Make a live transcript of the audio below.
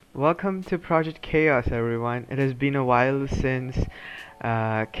Welcome to Project Chaos, everyone. It has been a while since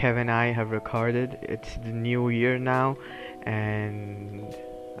Kev and I have recorded. It's the new year now, and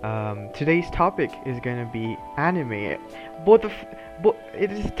today's topic is gonna be anime. It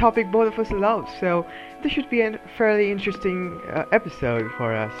is a topic both of us love, so this should be a fairly interesting episode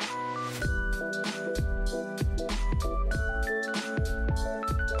for us.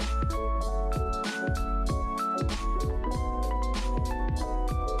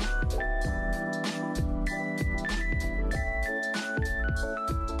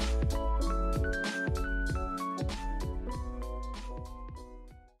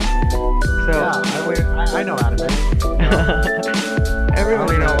 Yeah, So I know anime. You know, I everyone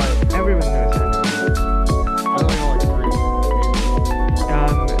only know knows, like everyone knows anime. I only know like three.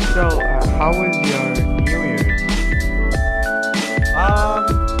 How was your New Year's?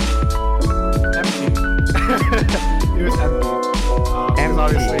 Empty. It was empty. Because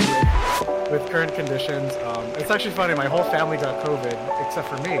obviously Empty. with current conditions, it's actually funny. My whole family got COVID except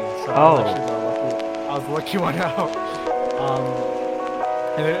for me, so Oh. I was the lucky one out.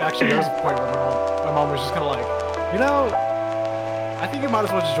 And it actually there was a point where my mom was just kind of like, you know, I think you might as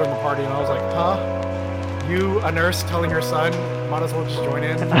well just join the party. And I was like, huh? You, a nurse, telling your son, might as well just join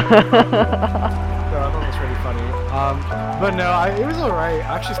in? So I thought it was really funny. But no, it was alright.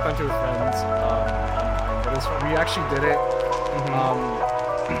 I actually spent it with friends. We actually did it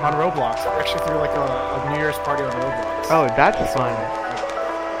Mhm. on Roblox. We actually threw like a New Year's party on Roblox. Oh, that's fun.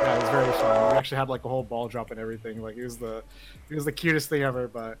 Yeah, it was very fun. We actually had like a whole ball drop and everything. Like it was the cutest thing ever.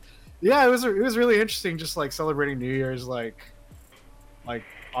 But yeah, it was really interesting, just like celebrating New Year's, like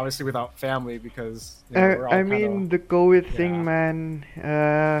obviously without family because you know, we're all I kind mean, of the COVID yeah. thing, man,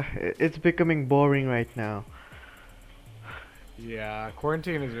 it's becoming boring right now. Yeah,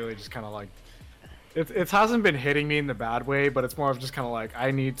 quarantine is really just kind of like it hasn't been hitting me in the bad way, but it's more of just kind of like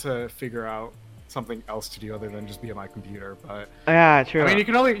I need to figure out something else to do other than just be on my computer. But Yeah, I true. mean, you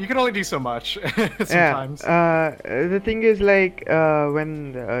can only do so much Yeah, sometimes. the thing is, like,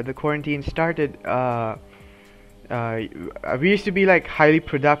 when the quarantine started, uh, we used to be like highly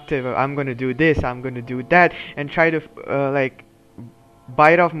productive. I'm gonna do this, I'm gonna do that, and try to like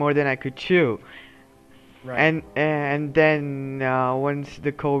bite off more than I could chew. Right. And then once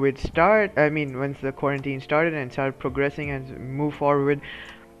the COVID start, I mean, once the quarantine started and started progressing and move forward,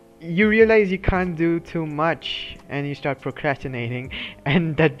 you realize you can't do too much, and you start procrastinating,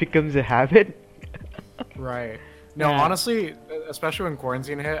 and that becomes a habit. Right. No, Yeah. honestly, especially when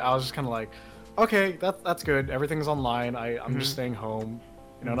quarantine hit, I was just kind of like, okay, that's good. Everything's online. I'm just Mhm. staying home.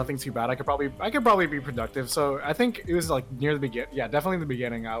 You know, Mhm. nothing too bad. I could probably be productive. So I think it was like near the begin. Yeah, definitely in the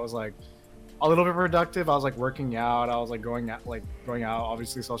beginning. I was like a little bit productive. I was like working out. I was like going out,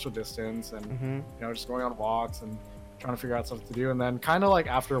 obviously social distance, and Mhm. you know, just going on walks and trying to figure out stuff to do. And then kind of like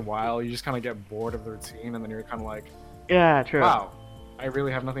after a while, you just kind of get bored of the routine, and then you're kind of like, Yeah, true. wow, I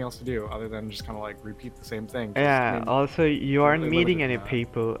really have nothing else to do other than just kind of like repeat the same thing. 'Cause, I Yeah. mean, Also, you we're aren't really meeting limited any in that.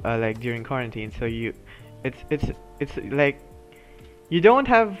 people like during quarantine, so it's it's it's like you don't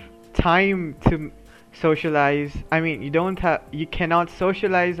have time to socialize. I mean, you cannot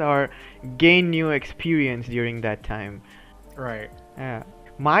socialize or gain new experience during that time. Right. Yeah.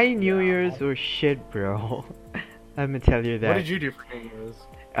 My New Yeah. Year's was shit, bro. Let me tell you What that. did you do for New Year's?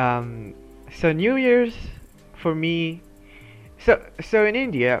 Um, so New Year's for me, so in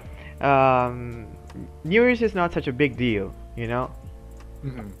India, um, New Year's is not such a big deal, you know.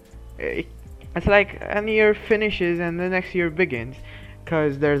 Hmm. It, it's like a year finishes and the next year begins,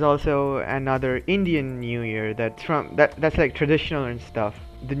 cause there's also another Indian New Year that's like traditional and stuff.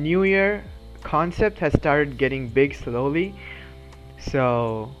 The New Year concept has started getting big slowly,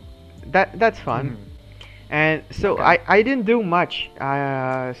 so that's fun. Hmm. And so Okay. I didn't do much.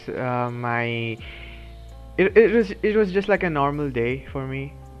 My it was just like a normal day for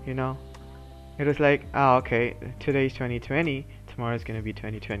me, you know. It was like, oh, okay, today's 2020, tomorrow's gonna be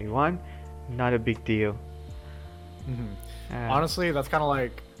 2021. Not a big deal. Hmm. Uh, Honestly, that's kind of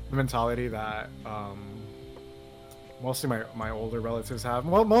like the mentality that mostly my older relatives have.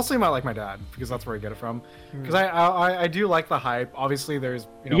 Well, mostly my dad because that's where I get it from. Because I do like the hype. Obviously, there's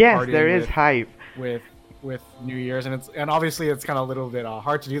you know yes, there partying is hype. with with New Year's, and obviously it's kind of a little bit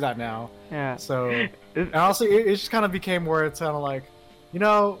hard to do that now. Yeah. So and honestly, it just kind of became where it's kind of like, you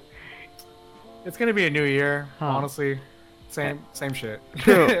know, it's gonna be a new year. Huh. Honestly, same shit.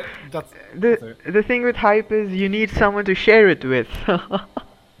 True. that's The that's it. the thing with hype is you need someone to share it with.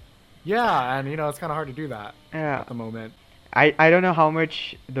 Yeah, and you know it's kind of hard to do that Yeah. at the moment. I don't know how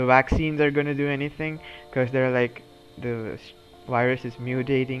much the vaccines are gonna do anything, because they're like virus is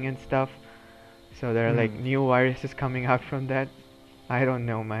mutating and stuff. So there are like Hmm. new viruses coming out from that. I don't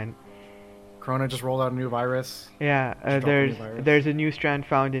know, man. Corona just rolled out a new virus. Yeah, Just dropped a new virus. there's a new strand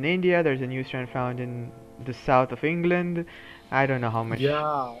found in India. There's a new strand found in the south of England. I don't know how much.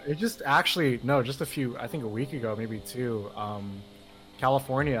 Yeah, it just actually no, just a few. I think a week ago, maybe two.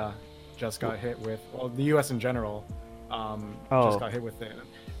 California just got hit with. Well, the U.S. in general, Oh. just got hit with it.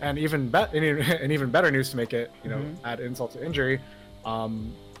 And and even better news to make it, Mhm. add insult to injury.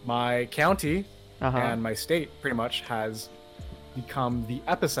 My county Uh-huh. and my state pretty much has become the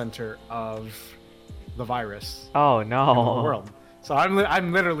epicenter of the virus Oh in the no. world. So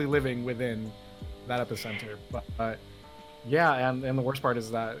I'm literally living within that epicenter. But yeah, and the worst part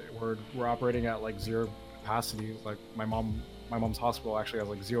is that we're operating at like zero capacity. Like my mom's hospital actually has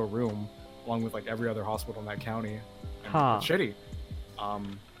like zero room, along with like every other hospital in that county. And Huh. It's shitty,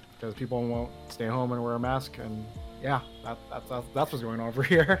 because people won't stay home and wear a mask, and yeah, that's what's going on over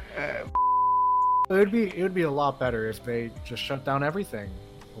here. It would be a lot better if they just shut down everything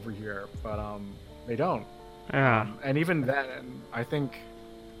over here, but they don't. Yeah. And even then, I think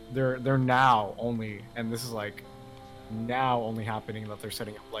they're now only, and this is like now only happening that they're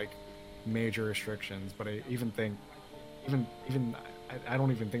setting up like major restrictions. But I even think, even I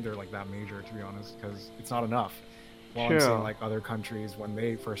don't even think they're like that major, to be honest, because it's not enough. While I'm True. seeing like other countries when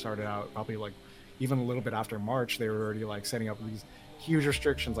they first started out, probably like even a little bit after March, they were already like setting up these huge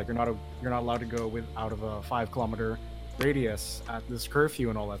restrictions, like you're not allowed to go out of a 5 kilometer radius at this curfew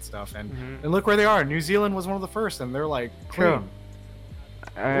and all that stuff. Mhm. And look where they are. New Zealand was one of the first, and they're like True. clean.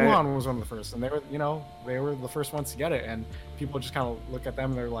 Wuhan was one of the first, and they were the first ones to get it. And people just kind of look at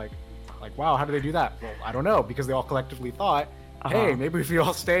them and they're like, wow, how did they do that? Well, I don't know, because they all collectively thought, hey, Uh-huh. maybe if we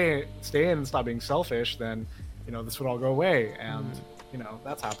all stay in and stop being selfish, then this would all go away. And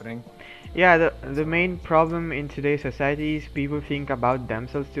that's happening. Yeah, the main problem in today's society is people think about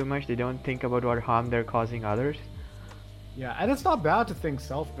themselves too much. They don't think about what harm they're causing others. Yeah, and it's not bad to think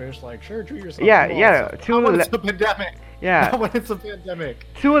selfish. Like, sure, treat yourself. Yeah, do all yeah, that stuff. to Not when le- it's a pandemic. Yeah. Not when it's a pandemic.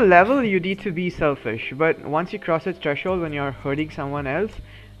 To a level, you need to be selfish, but once you cross that threshold when you're hurting someone else,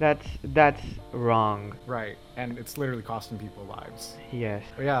 that's wrong. Right, and it's literally costing people lives. Yes.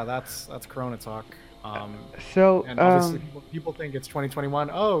 But yeah, that's Corona talk. So, And obviously, people think it's 2021.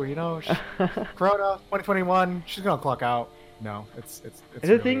 Oh, Corona 2021. She's gonna clock out. No, it's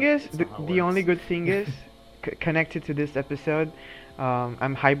the thing is, it's not how it the only works. good thing is, connected to this episode,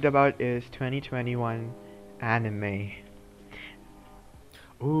 I'm hyped about is 2021 anime.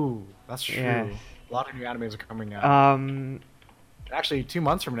 Ooh, that's true. Yes. A lot of new animes are coming out. Actually, 2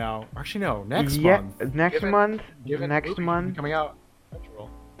 months from now. Actually, no, next month. Next Given- month, given next Movie month, coming out. Central.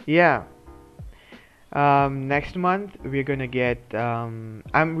 yeah. Next month we're gonna get.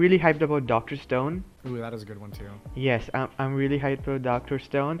 I'm really hyped about Doctor Stone. Ooh, that is a good one too. Yes, I'm really hyped about Doctor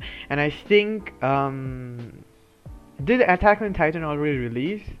Stone, and I think did Attack on Titan already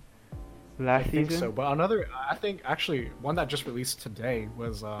release last I think season? so, but I think actually one that just released today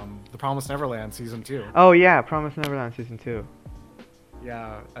was The Promised Neverland season 2. Oh yeah, Promised Neverland season 2.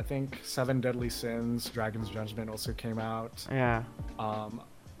 Yeah, I think Seven Deadly Sins, Dragon's Judgment also came out. Yeah,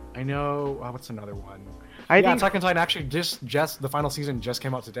 I know. What's another one? I think. Attack on Titan actually just the final season just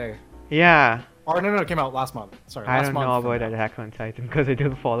came out today. Yeah, Or no, it came out last month. Sorry, I last don't month know from about now. Attack on Titan because I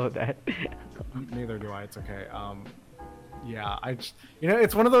didn't follow that. Neither do I. It's okay. Yeah, I just,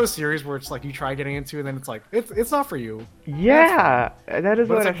 it's one of those series where it's like you try getting into, and then it's like it's not for you. Yeah, that is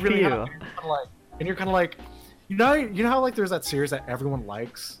But what it's I like really feel. hard, and you're kind of like, you know how like there's that series that everyone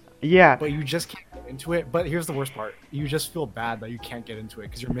likes, Yeah, but you just can't get into it. But here's the worst part: you just feel bad that you can't get into it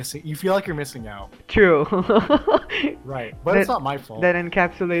because you're missing. You feel like you're missing out. true. Right, but it's That- not my fault. That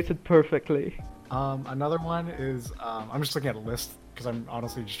encapsulates it perfectly. Another one is I'm just looking at a list because I'm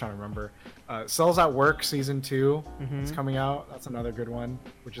honestly just trying to remember. Cells at Work season 2 Mhm. is coming out. That's another good one.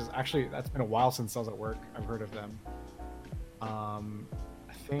 Which is actually that's been a while since Cells at Work. I've heard of them.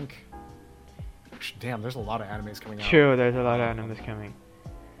 I think. Damn, there's a lot of animes coming out. True, there's a lot of animes coming.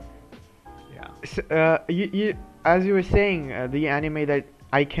 Yeah. So, you as you were saying, the anime that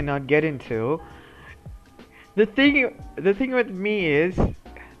I cannot get into. The thing with me is,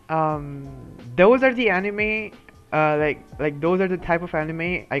 those are the anime, like those are the type of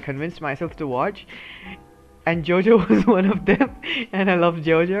anime I convinced myself to watch, and JoJo was one of them, and I love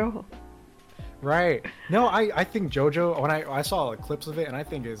JoJo. Right. No, I think JoJo. When I saw like, clips of it, and I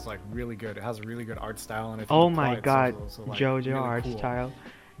think it's like really good. It has a really good art style, and I think Oh the my plot god, itself is also, like, JoJo really art cool. style.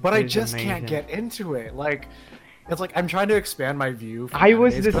 But I is just can't amazing. get into it. Like, it's like I'm trying to expand my view. from I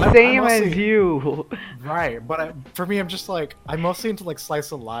was animes, the but I'm same mostly- as you. Right, but for me, I'm just like I'm mostly into like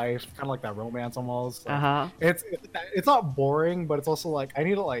slice of life, kind of like that romance almost. Like, Uh-huh. It's not boring, but it's also like I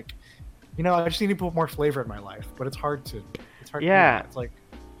need to like, I just need to put more flavor in my life. But it's hard to hard to do Yeah. that. It's like,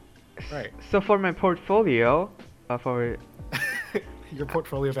 right. So for my portfolio, for Your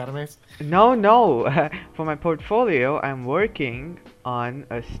portfolio of animes? no, for my portfolio, I'm working on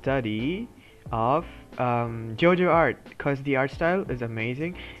a study of JoJo art because the art style is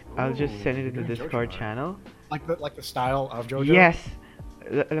amazing. I'll just Ooh, send it you're in the doing JoJo Discord art. channel. Like the style of JoJo? Yes,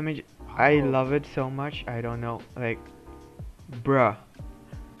 let me. I Oh. love it so much. I don't know, like, bruh,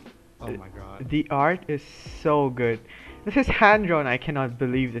 Oh my god. the art is so good. This is hand drawn. I cannot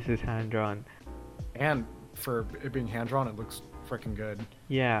believe this is hand drawn. And for it being hand drawn, it looks freaking good.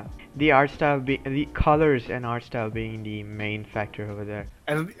 Yeah, the art style, the colors and art style being the main factor over there.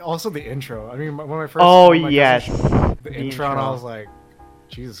 And also the intro. I mean, Oh when my cousin yes, showed me the intro, and I was like,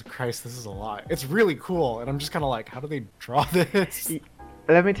 Jesus Christ, this is a lot. It's really cool, and I'm just kind of like, how do they draw this?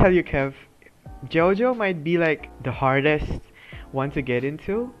 Let me tell you, Kev, JoJo might be like the hardest one to get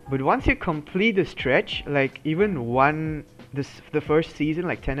into, but once you complete the stretch, like even the first season,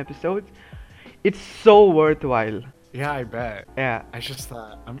 like 10 episodes, it's so worthwhile. Yeah, I bet. Yeah. I just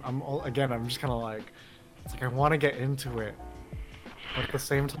thought again, I'm just kind of like, it's like I want to get into it, but at the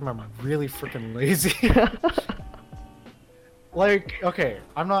same time, I'm really freaking lazy. Like, okay,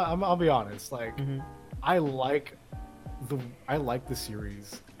 I'll be honest. Like, Mhm. I like the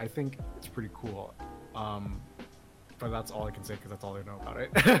series. I think it's pretty cool. But that's all I can say because that's all I know about it.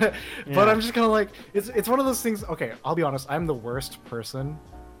 But Yeah. I'm just kind of like, it's one of those things. Okay, I'll be honest. I'm the worst person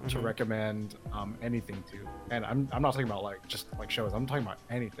to Mhm. recommend anything to, and I'm not talking about like just like shows. I'm talking about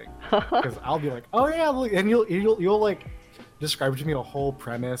anything because I'll be like, oh yeah, look, and you'll like describe to me a whole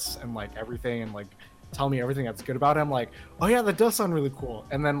premise and like everything and like tell me everything that's good about it. I'm like, oh yeah, that does sound really cool.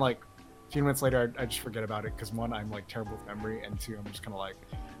 And then like a few minutes later, I just forget about it because one, I'm like terrible with memory, and two, I'm just kind of like,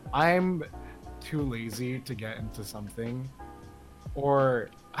 I'm too lazy to get into something, or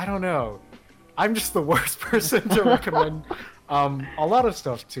I don't know. I'm just the worst person to recommend a lot of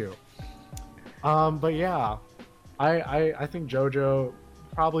stuff too. But yeah, I think JoJo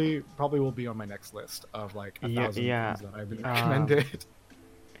probably will be on my next list of like a Yeah, thousand yeah. things that I've been recommended.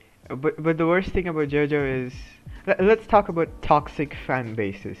 But the worst thing about JoJo is, let's talk about toxic fan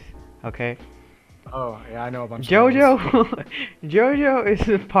bases, okay? Oh yeah, I know a bunch of those. JoJo, JoJo is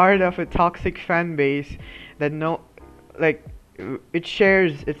a part of a toxic fan base that like, it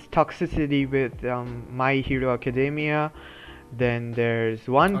shares its toxicity with My Hero Academia. Then there's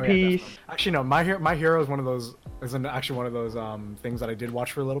One Oh, yeah, Piece. definitely. Actually, no. My Hero is one of those. Isn't actually one of those things that I did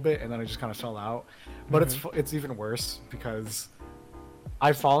watch for a little bit, and then I just kind of fell out. But it's even worse because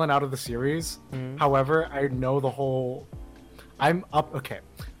I've fallen out of the series. Mhm. However, I know the whole. I'm up. Okay,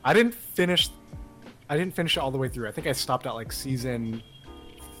 I didn't finish it all the way through. I think I stopped at like season.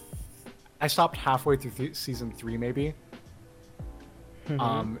 I stopped halfway through season 3, maybe.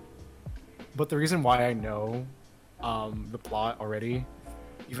 Mhm. But the reason why I know the plot already,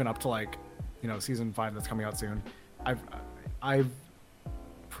 even up to like, season 5 that's coming out soon, I've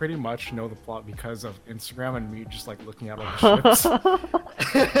pretty much know the plot because of Instagram and me just like looking at all the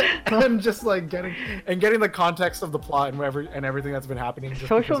ships and just like getting the context of the plot and everything that's been happening. Just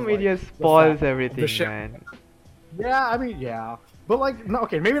Social because of, media like, the spoils the everything, ship. man. Yeah, I mean, yeah, but like, no,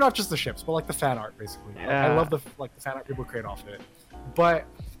 okay, maybe not just the ships, but like the fan art, basically. Like, I Yeah. love the fan art people create off of it, but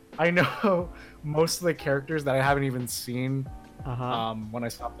I know most of the characters that I haven't even seen. When I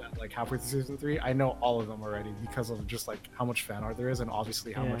stopped at like halfway through season 3, I know all of them already because of just like how much fan art there is, and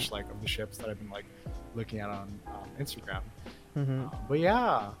obviously how Yeah. much like of the ships that I've been like looking at on Instagram. Mhm. But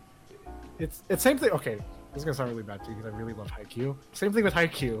yeah, it's same thing. Okay, this is gonna sound really bad too because I really love Haikyuu. Same thing with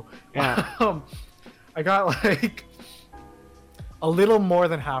Haikyuu. Yeah. I got like a little more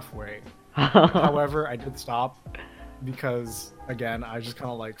than halfway. However, I did stop because again, I just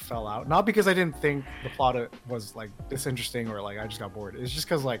kind of like fell out. Not because I didn't think the plot was like disinteresting or like I just got bored. It's just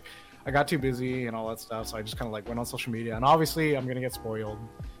because like I got too busy and all that stuff. So I just kind of like went on social media, and obviously I'm gonna get spoiled,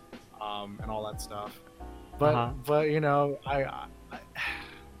 and all that stuff. But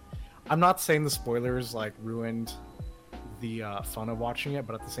I'm not saying the spoilers like ruined the fun of watching it,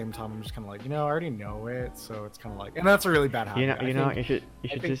 but at the same time, I'm just kind of like, I already know it, so it's kind of like, and that's a really bad habit.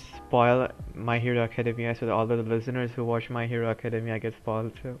 You should just spoil My Hero Academia so that all the listeners who watch My Hero Academia get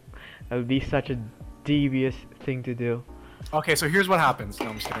spoiled too. That would be such a devious thing to do. Okay, so here's what happens. No,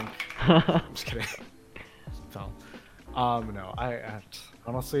 I'm just kidding. I'm just kidding. So, no,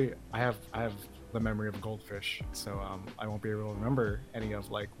 honestly, I have the memory of a goldfish, so I won't be able to remember any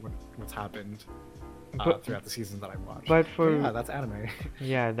of like what's happened throughout the seasons that I watched. But for yeah, that's anime.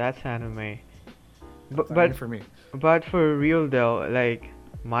 Yeah, that's anime. That's But anime for me. But for real though, like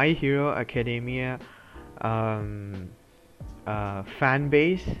My Hero Academia fan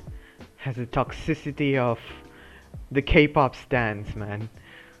base has a toxicity of the K-pop stans, man.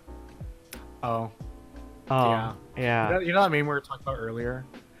 Oh, Oh, yeah. yeah. You know that meme we were talking about earlier?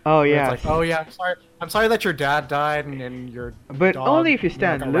 Oh, Where yeah. it's like, oh yeah, I'm sorry that your dad died and your But dog, only if you got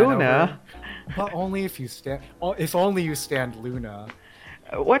stand ran over. Luna. But only if you stand. Oh, if only you stand Luna.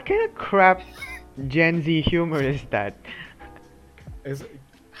 What kind of crap Gen Z humor is that? Is I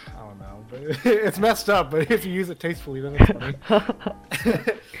don't know, but it's messed up. But if you use it tastefully, then it's funny.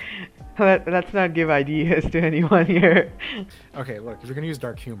 Let's not give ideas to anyone here. Okay, look, if you're gonna use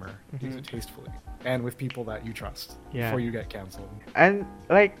dark humor, use it tastefully and with people that you trust Yeah. before you get canceled. And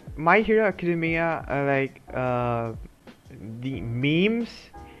like My Hero Academia, the memes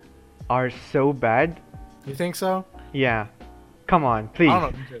are so bad. You think so? Yeah. Come on, please. I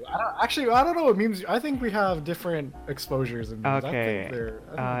don't know. I don't know what memes. I think we have different exposures in memes. Okay. I think they're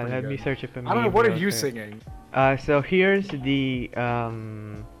pretty Let me good. search up a meme. I don't know. What are real you quick. singing? So here's the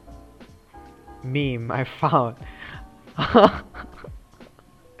meme I found.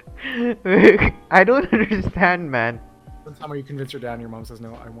 I don't understand, man. One time where you convince your dad and your mom says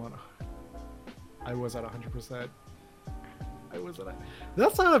no, I was at 100%. I was at.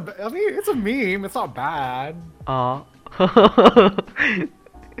 That's not a. I mean, it's a meme. It's not bad. Uh. No,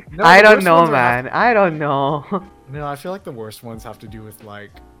 I the don't worst know, ones are man. I don't know. No, I feel like the worst ones have to do with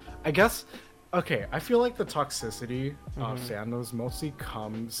like, I guess. Okay, I feel like the toxicity of fandoms mostly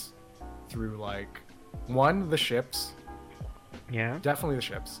comes through like, one, the ships. Yeah. Definitely the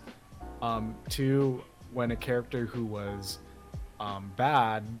ships. Two, when a character who was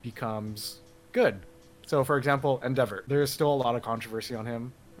bad becomes good. So, for example, Endeavor. There's still a lot of controversy on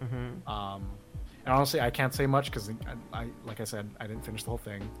him. And honestly, I can't say much because I, like I said, I didn't finish the whole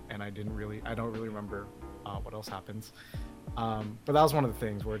thing, and I don't really remember what else happens. But that was one of the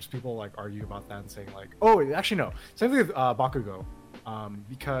things where just people like argue about that and saying like, oh, actually no, same thing with Bakugo,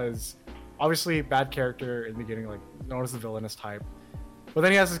 because obviously bad character in the beginning, like known as the villainous type, but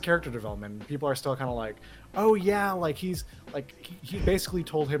then he has his character development. People are still kind of like, oh yeah, like he's like he basically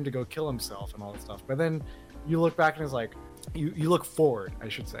told him to go kill himself and all that stuff. But then you look back and it's like, you look forward, I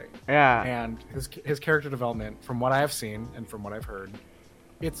should say. Yeah. And his character development, from what I have seen and from what I've heard,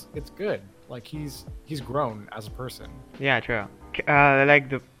 it's good. Like he's grown as a person. Yeah, true. Like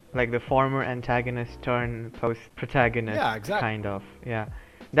the former antagonist turn post protagonist. Yeah, exactly. Kind of. Yeah.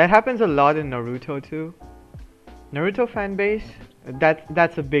 That happens a lot in Naruto too. Naruto fan base.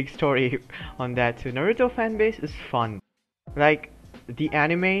 That's a big story on that too. Naruto fan base is fun. Like the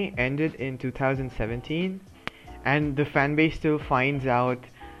anime ended in 2017, and the fan base still finds out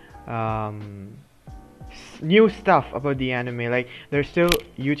new stuff about the anime. Like there's still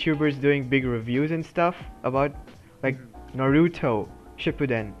YouTubers doing big reviews and stuff about like Naruto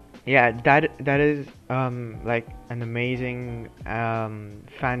Shippuden. Yeah, that is like an amazing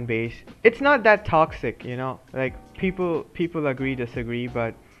fan base. It's not that toxic, you know. Like people agree disagree,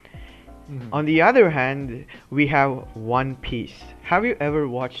 but on the other hand, we have One Piece. Have you ever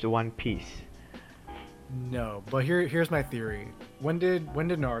watched One Piece? No, but here's my theory. When did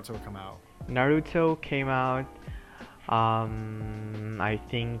Naruto come out? Naruto came out I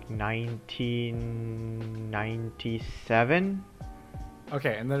think 1997.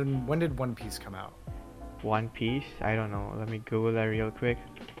 Okay, and then when did One Piece come out? One Piece? I don't know. Let me Google that real quick.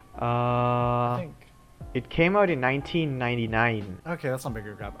 I think. It came out in 1999. Okay, that's not big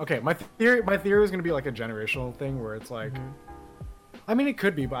of a gap. Okay, my theory is gonna be like a generational thing where it's like, I mean, it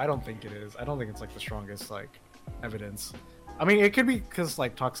could be, but I don't think it is. I don't think it's like the strongest like evidence. I mean, it could be because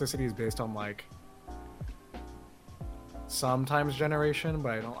like toxicity is based on like sometimes generation,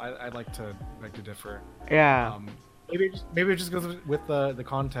 but I'd like to differ. Yeah. Maybe it just goes with the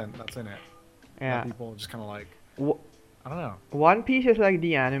content that's in it. Yeah. That people just kind of like. I don't know. One Piece is like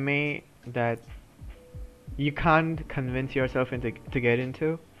the anime that you can't convince yourself into to get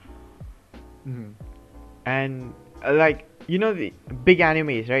into. And like you know the big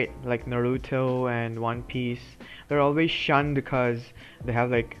animes, right? Like Naruto and One Piece, they're always shunned because they have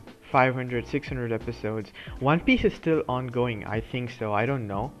like 500, 600 episodes. One Piece is still ongoing. I think so. I don't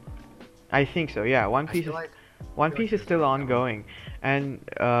know. I think so. Yeah, One Piece is still ongoing. And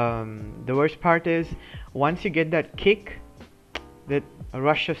the worst part is once you get that kick, that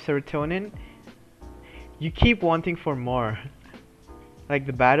rush of serotonin, you keep wanting for more. Like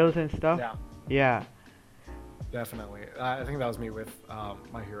the battles and stuff. Yeah. Yeah. Definitely. I think that was me with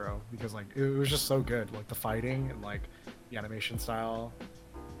My Hero because like it was just so good, like the fighting and like the animation style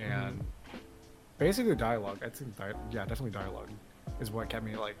and basically dialogue. I'd say definitely dialogue is what kept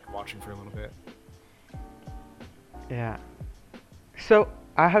me like watching for a little bit. Yeah. So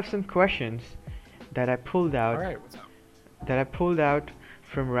I have some questions that I pulled out. All right, what's up? That I pulled out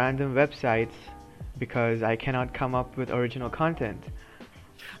from random websites because I cannot come up with original content.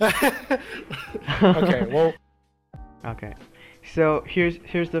 Okay, well, Okay, so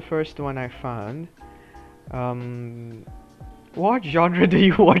here's the first one I found. What genre do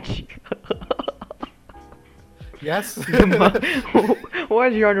you watch? yes.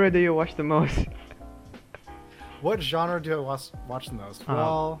 What genre do you watch the most? What genre do I watch the most?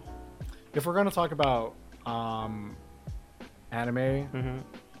 Well, if we're gonna talk about anime, Mm-hmm.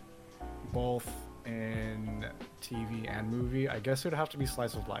 both in TV and movie, I guess it would have to be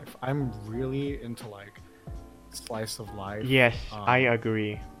slice of life. I'm really into like slice of life. Yes, I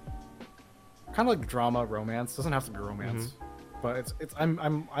agree. Kind of like drama, romance. Doesn't have to be romance, but it's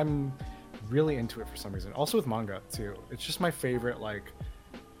I'm really into it for some reason. Also with manga too. It's just my favorite. Like,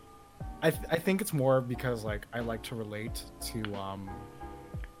 I think it's more because like I like to relate to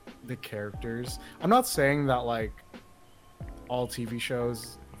the characters. I'm not saying that like all TV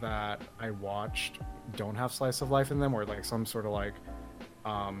shows that I watched don't have slice of life in them or like some sort of like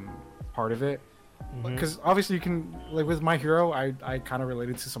part of it. Because obviously you can, like with My Hero, I kind of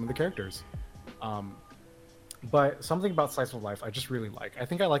related to some of the characters. But something about slice of life I just really like. I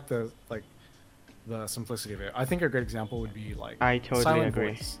think I like the simplicity of it. I think a great example would be like I totally Silent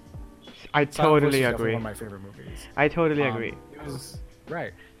agree. Voice. I Silent Voice totally is definitely agree. one of my favorite movies. I totally agree. It was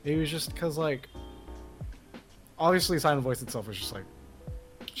right. It was just because like obviously Silent Voice itself was just like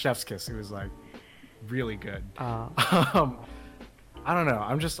chef's kiss. It was like really good. I don't know.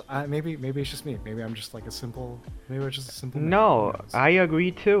 I'm just maybe it's just me. Maybe I'm just like a simple. Maybe it's just a simple. No, I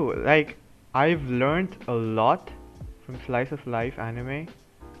agree too. Like, I've learned a lot from slice of life anime.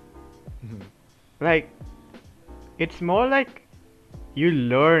 Like, it's more like you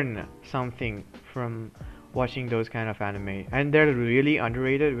learn something from watching those kind of anime, and they're really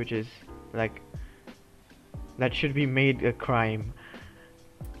underrated, which is like that should be made a crime.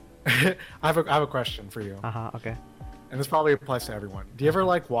 I have a question for you. Okay. And this probably applies to everyone. Do you ever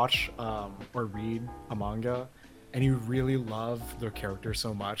like watch or read a manga and you really love their character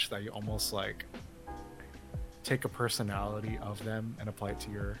so much that you almost like take a personality of them and apply it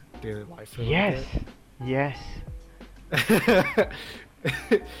to your daily life for a little Yes. Yes. bit?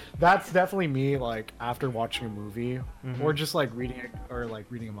 That's definitely me like after watching a movie or just like reading it or like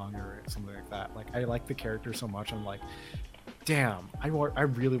reading a manga or something like that. Like I like the character so much I'm like, damn, I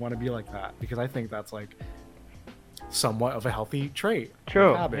really want to be like that because I think that's like somewhat of a healthy trait.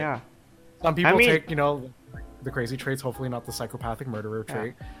 True. Habit. Yeah. Some people mean- take, the crazy traits, hopefully not the psychopathic murderer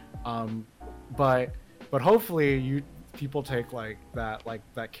trait. But hopefully people take like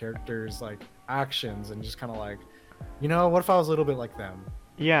that character's like actions and just kind of like, what if I was a little bit like them?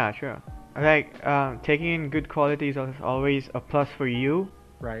 Yeah, sure. Like, taking in good qualities is always a plus for you.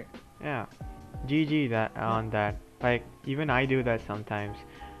 Right. Yeah. GG that on that. Like, even I do that sometimes.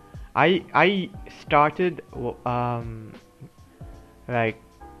 I started like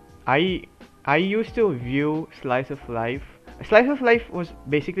I used to view slice of life. Slice of life was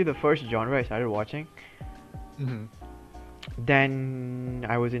basically the first genre I started watching. Then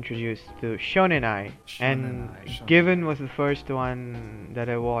I was introduced to Shonen Ai, and Given was the first one that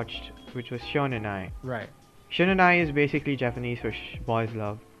I watched, which was Shonen Ai. Right. Shonen Ai is basically Japanese for boys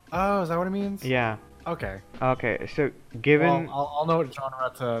love. Oh, is that what it means? Yeah. Okay. Okay, so Given. Well, I'll know what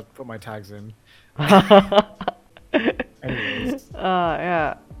genre to put my tags in. Anyways.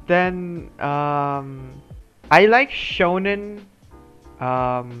 Yeah. Then I like shonen.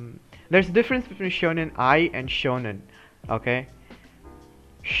 There's a difference between shonen ai and shonen. Okay.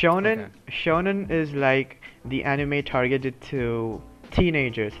 Shonen is like the anime targeted to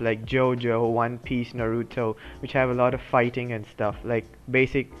teenagers, like JoJo, One Piece, Naruto, which have a lot of fighting and stuff, like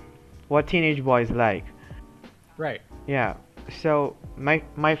basic what teenage boys like. Right. Yeah. So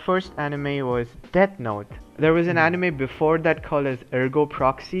my first anime was Death Note. There was an anime before that called as Ergo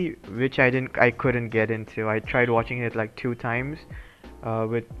Proxy, which I couldn't get into. I tried watching it like 2 times,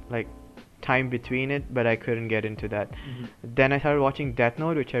 with like time between it, but I couldn't get into that. Then I started watching Death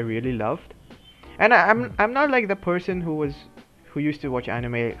Note, which I really loved. And I'm not like the person who used to watch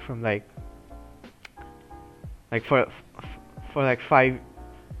anime from like for like 5,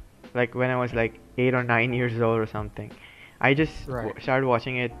 like when I was like 8 or 9 years old or something. I just started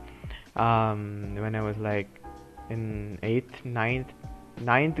watching it when I was like in 8th,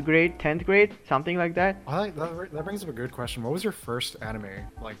 9th grade, 10th grade, something like that. I like that brings up a good question. What was your first anime?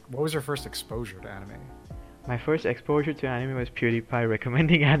 Like, what was your first exposure to anime? My first exposure to anime was PewDiePie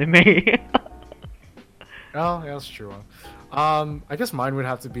recommending anime. Oh, yeah, that's true. I guess mine would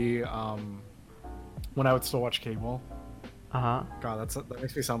have to be when I would still watch cable. God, that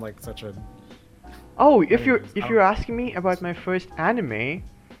makes me sound like such a. Oh, if you're asking me about my first anime,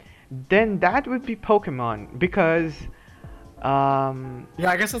 then that would be Pokemon because Yeah,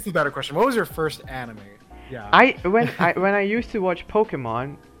 I guess that's a better question. What was your first anime? Yeah. when I used to watch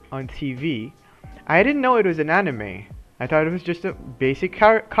Pokemon on TV, I didn't know it was an anime. I thought it was just a basic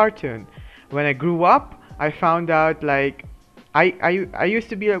cartoon. When I grew up, I found out like I used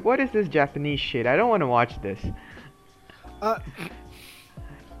to be like, what is this Japanese shit? I don't want to watch this. Uh,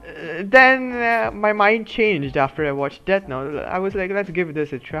 Then my mind changed after I watched Death Note. I was like, let's give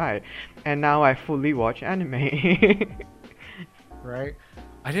this a try, and now I fully watch anime. right.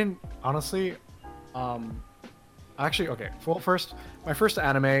 I didn't honestly. Um, actually, okay. Well, first, my first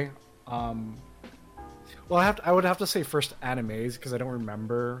anime. Well, I would have to say first animes because I don't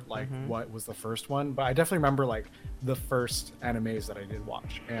remember like what was the first one, but I definitely remember like the first animes that I did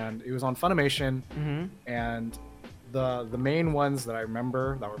watch, and it was on Funimation, and the main ones that I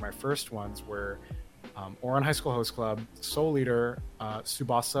remember that were my first ones were Ouran High School Host Club, Soul Eater,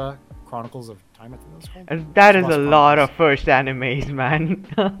 Tsubasa Chronicles of Time, I think that's called. And that is a Tsubasa lot Chronicles. of first animes, man.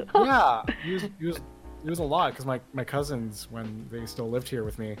 Yeah, it was a lot because my cousins, when they still lived here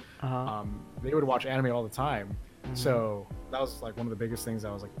with me, Uh-huh. they would watch anime all the time. So that was like one of the biggest things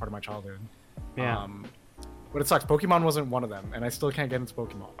that was like part of my childhood. Yeah. But it sucks. Pokemon wasn't one of them, and I still can't get into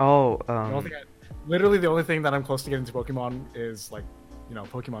Pokemon. Oh, The only thing literally the only thing that I'm close to getting into Pokemon is like,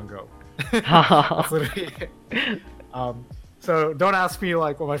 Pokemon Go. That's literally it. So don't ask me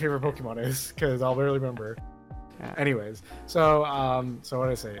like what my favorite Pokemon is because I'll barely remember. Yeah. Anyways, so what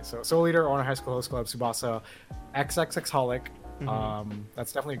did I say? So Soul Eater, Honor High School Host Club, Tsubasa, XXX Holic.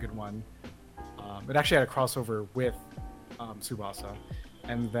 That's definitely a good one. It actually had a crossover with Tsubasa.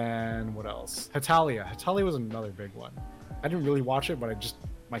 And then what else? Hetalia. Hetalia was another big one. I didn't really watch it, but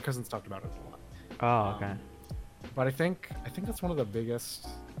my cousins talked about it a lot. Oh, okay. But I think that's one of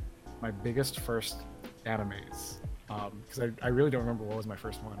my biggest first animes. Because I really don't remember what was my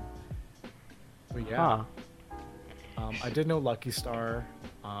first one. But yeah. Huh. I did know Lucky Star.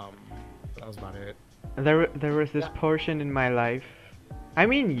 But that was about it. There was this portion in my life. I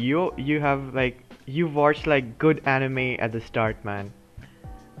mean, you have like you've watched like good anime at the start, man.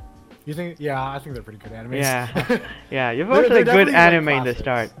 You think? Yeah, I think they're pretty good animes. Yeah, yeah, you've They're- watched they're like good definitely, like, anime in the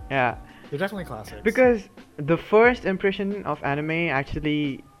start. classics. Yeah, They're definitely classics. because the first impression of anime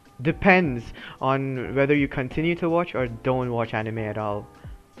actually depends on whether you continue to watch or don't watch anime at all.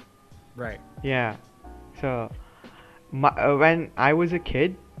 Right. Yeah, so when I was a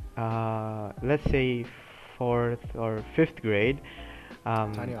kid, let's say fourth or fifth grade,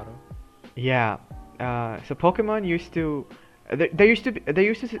 Tiny Auto. yeah. So Pokemon used to, they used to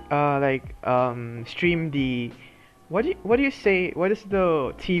like stream the, what do you say? What is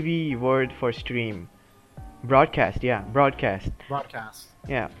the TV word for stream? Broadcast. Yeah, broadcast. Broadcast.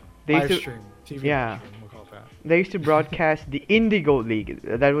 Yeah. They Live used to, stream. TV yeah. live stream, we'll call it that. they used to broadcast the Indigo League.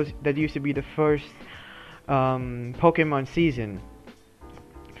 That used to be the first Pokemon season.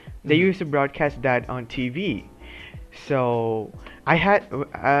 They used to broadcast that on TV. So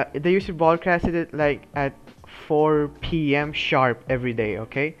they used to broadcast it like at 4 p.m. sharp every day,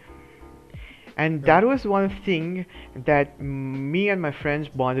 okay? And that was one thing that me and my friends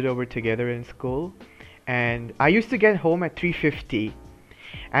bonded over together in school. And I used to get home at 3:50,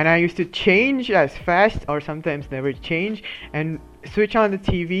 and I used to change as fast or sometimes never change and switch on the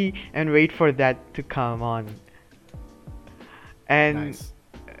TV and wait for that to come on. And Nice.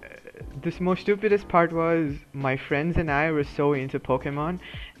 the most stupidest part was my friends and I were so into Pokemon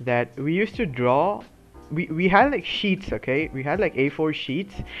that we used to draw. We had like sheets, okay? We had like A4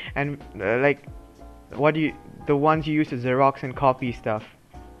 sheets and like the ones you used to Xerox and copy stuff.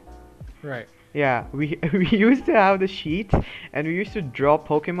 Right. Yeah, we used to have the sheets and we used to draw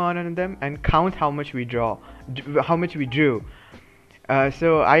Pokemon on them and count how much we how much we drew.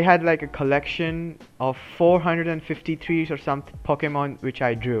 So I had like a collection of 453 or something Pokemon which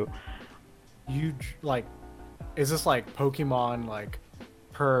I drew. Like, is this like Pokemon like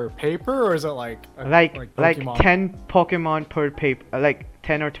per paper or is it like Like Pokemon? 10 Pokemon per paper, like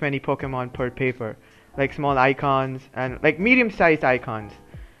 10 or 20 Pokemon per paper, like small icons and like medium-sized icons,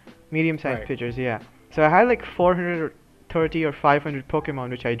 medium-sized Right. pictures. Yeah. So I had like 430 or 500 Pokemon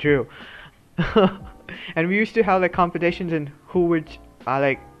which I drew, and we used to have like competitions in who would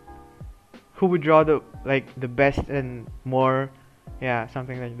draw the best and more, yeah,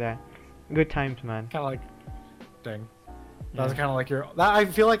 something like that. Good times, man. Kind of like, dang. That Yeah. was kind of like I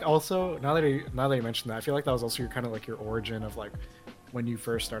feel like also now that you mentioned that, I feel like that was also your kind of like your origin of like when you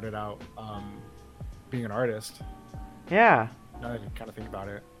first started out being an artist. Yeah, Now that you kind of think about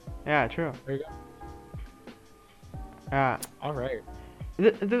it. yeah, true. There you go. Yeah. All right.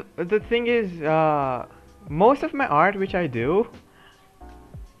 The thing is, most of my art which I do,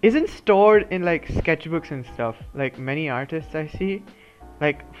 isn't stored in like sketchbooks and stuff. Like many artists I see,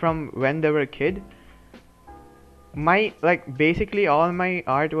 like from when they were a kid, my like basically all my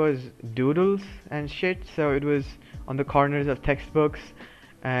art was doodles and shit. So it was on the corners of textbooks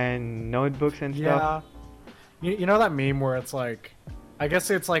and notebooks and stuff. Yeah. You know that meme where it's like, I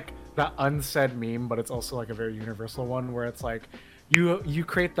guess it's like that unsaid meme, but it's also like a very universal one where it's like, you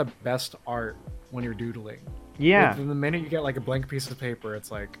create the best art when you're doodling. Yeah, But the minute you get like a blank piece of paper,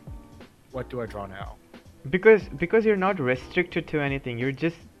 it's like, what do I draw now? because you're not restricted to anything. You're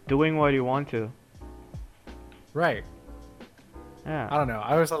just doing what you want to. Right. Yeah. I don't know.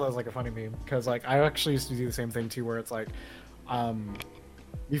 I always thought that was like a funny meme because like I actually used to do the same thing too, where it's like, um,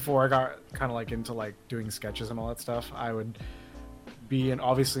 before I got kind of like into like doing sketches and all that stuff, I would be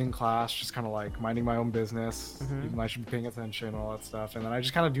obviously in class, just kind of like minding my own business, Mhm. even though I should be paying attention and all that stuff, and then I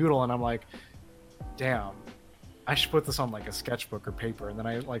just kind of doodle, and I'm like, damn, I should put this on like a sketchbook or paper, and then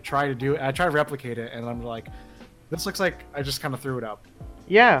I like try to do it, I try to replicate it, and I'm like, this looks like I just kind of threw it up.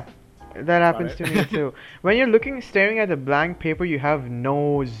 Yeah, that happens it. to me too. When you're staring at a blank paper, you have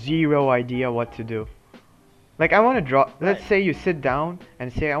zero idea what to do. Like I want to draw. Let's Right. say you sit down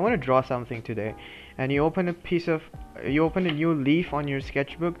and say I want to draw something today, and you open you open a new leaf on your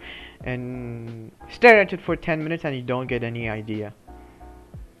sketchbook, and stare at it for 10 minutes, and you don't get any idea.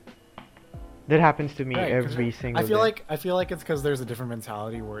 That happens to me Right, 'cause every single day. I feel like it's because there's a different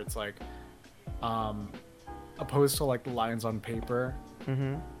mentality where it's like, um, opposed to like the lines on paper.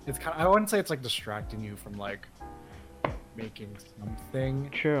 Mm-hmm. It's kind of, I wouldn't say it's like distracting you from like making something,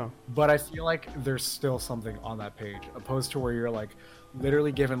 True. but I feel like there's still something on that page, opposed to where you're like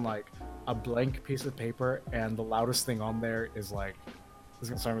literally given like a blank piece of paper and the loudest thing on there is like, this is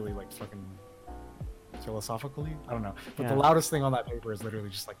gonna sound really like fucking philosophically, I don't know, but the Yeah. loudest thing on that paper is literally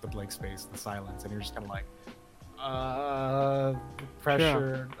just like the blank space, the silence, and you're just kind of like,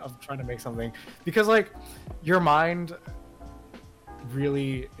 pressure of trying to make something, because like your mind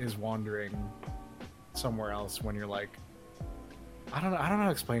really is wandering somewhere else when you're like, I don't know how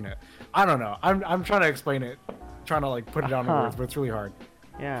to explain it. I don't know. I'm trying to explain it, trying to like put it down in Uh-huh. words, but it's really hard.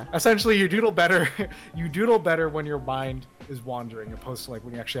 Yeah. Essentially, you doodle better. You doodle better when your mind is wandering, opposed to like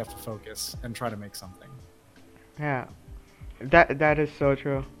when you actually have to focus and try to make something. Yeah. That is so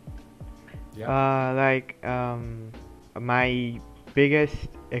true. Yeah. My biggest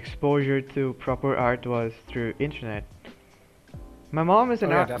exposure to proper art was through internet. My mom is Oh,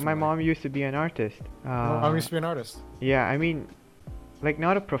 an yeah, my definitely. mom used to be an artist. I used to be an artist. Yeah, I mean, like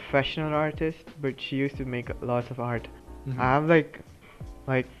not a professional artist, but she used to make lots of art. Mhm. I have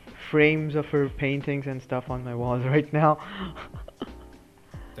like frames of her paintings and stuff on my walls right now.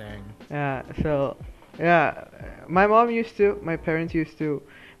 Dang. Yeah, so my parents used to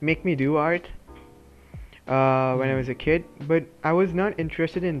make me do art when I was a kid, but I was not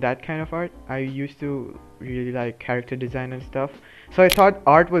interested in that kind of art. I used to really like character design and stuff. So I thought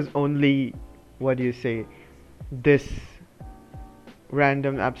art was only, what do you say, this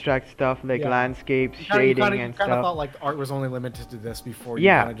random abstract stuff like Yeah. landscapes, You shading kind and of stuff. thought like art was only limited to this before you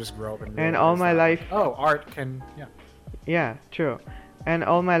Yeah. kind of just grow up and And all realize my that, life- like, oh, art can, yeah. Yeah, true. And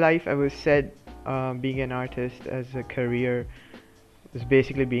all my life I was said being an artist as a career was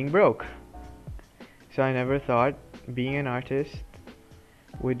basically being broke. So I never thought being an artist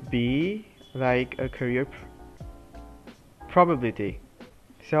would be like a career probability.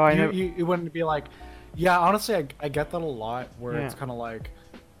 So I never. You wouldn't be like, yeah, honestly, I get that a lot, where it's Yeah. kind of like,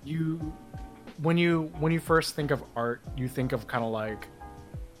 when you first think of art, you think of kind of like,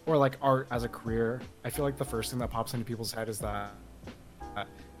 or like art as a career. I feel like the first thing that pops into people's head is that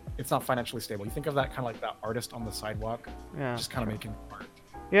it's not financially stable. You think of that kind of like that artist on the sidewalk, Yeah. just kind of making art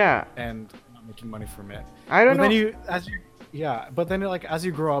Yeah. and not making money from it. I don't But know. then like as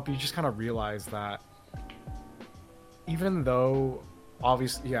you grow up, you just kind of realize that even though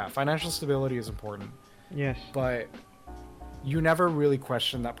obviously, yeah, financial stability is important, Yes. but you never really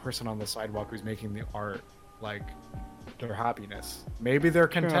question that person on the sidewalk who's making the art, like their happiness. Maybe they're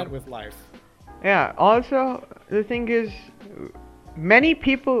content with life. Yeah. Also, the thing is, many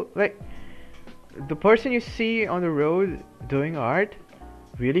people like the person you see on the road doing art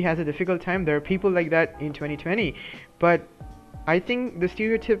really has a difficult time. There are people like that in 2020, but I think the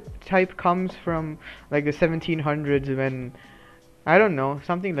stereotype comes from like the 1700s when I don't know,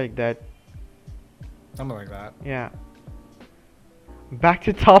 something like that. Something like that. Yeah. Back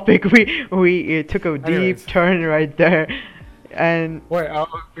to topic. We took a deep Anyways. turn right there, and Wait,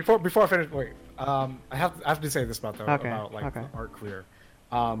 before I finish, wait. I have to say this about Okay, like okay. the art career.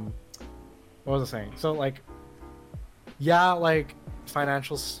 What was I saying? So like, yeah, like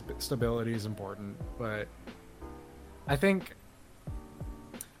financial stability is important, but I think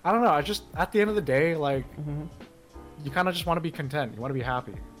I don't know. I just at the end of the day, like Hmm. you kind of just want to be content. You want to be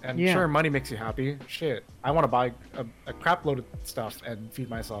happy. And Yeah. sure, money makes you happy. Shit, I want to buy a crap load of stuff and feed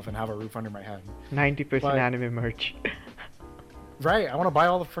myself and have a roof under my head. 90% But- anime merch. Right? I want to buy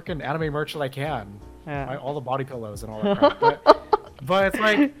all the freaking anime merch that I can. Buy Yeah. all the body pillows and all that crap. But it's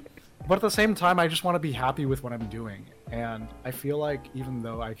like, but at the same time, I just want to be happy with what I'm doing. And I feel like even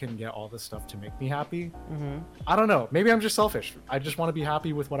though I can get all this stuff to make me happy, Hmm. I don't know. Maybe I'm just selfish. I just want to be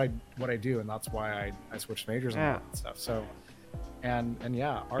happy with what I do, and that's why I switched majors and Yeah. all that stuff. So, and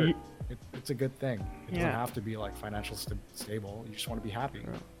yeah, art. Ye- It's a good thing. It doesn't Yeah. have to be like financial stable. You just want to be happy.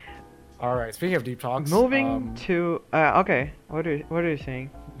 All right. Speaking of deep talks, Moving to okay, what are you saying?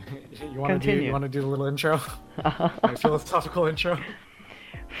 you want to Continue. do the little intro, my philosophical intro.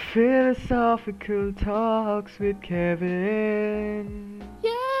 Philosophical talks with Kevin.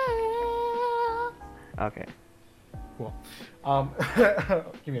 Yeah. Okay. Cool.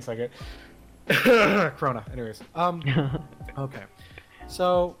 Give me a second. Corona. Anyways. Okay.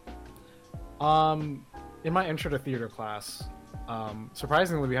 So, in my intro to theater class,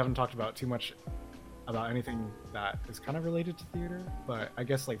 surprisingly, we haven't talked about too much about anything that is kind of related to theater, but I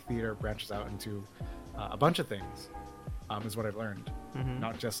guess like theater branches out into a bunch of things, is what I've learned. Mhm.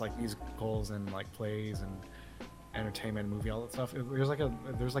 Not just like musicals and like plays and entertainment, movie, all that stuff. There's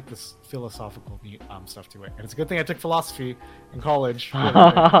like this philosophical stuff to it, and it's a good thing I took philosophy in college.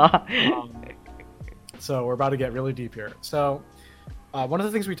 So we're about to get really deep here. So one of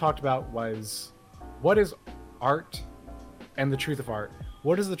the things we talked about was what is art and the truth of art.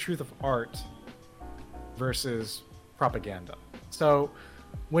 What is the truth of art versus propaganda? So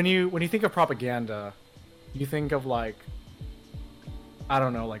when you think of propaganda, you think of like, I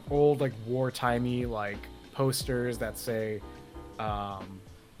don't know, like old like wartimey like posters that say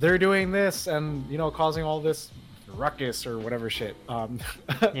they're doing this and causing all this ruckus or whatever shit,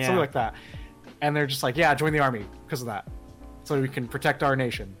 something like that. And they're just like, yeah, join the army because of that, so we can protect our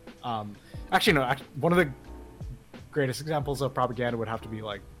nation. Actually, no. One of the greatest examples of propaganda would have to be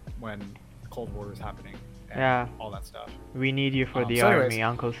like when the Cold War was happening. And Yeah. all that stuff. We need you for the So anyways- army,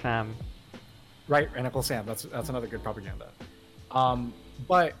 Uncle Sam. Right, and Uncle Sam. That's another good propaganda.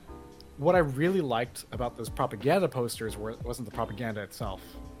 But what I really liked about those propaganda posters wasn't the propaganda itself.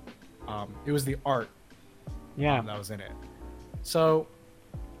 It was the art Yeah. that was in it. So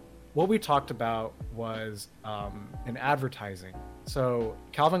what we talked about was in advertising. So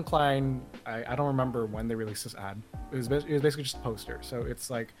Calvin Klein, I don't remember when they released this ad. It was basically just a poster. So it's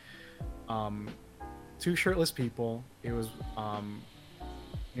like two shirtless people. It was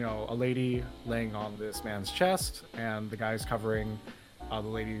a lady laying on this man's chest, and the guy's covering the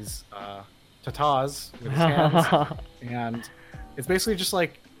lady's tatas with his hands. And it's basically just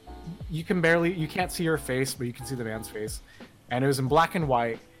like you can't see her face, but you can see the man's face. And it was in black and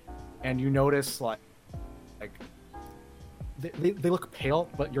white, and you notice like they look pale,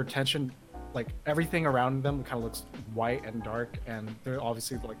 but your attention, like everything around them kind of looks white and dark, and they're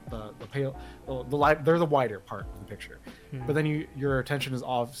obviously like the pale, the light, they're the whiter part of the picture. But then your attention is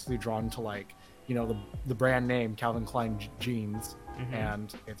obviously drawn to like the brand name Calvin Klein jeans,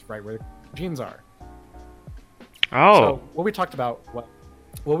 and it's right where the jeans are. Oh. So what we talked about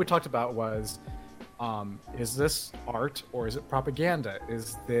was, is this art or is it propaganda?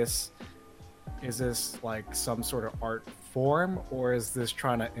 Is this like some sort of art form, or is this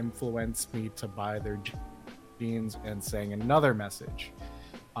trying to influence me to buy their jeans and saying another message?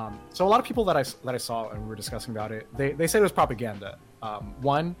 So a lot of people that I saw and we were discussing about it, they said it was propaganda.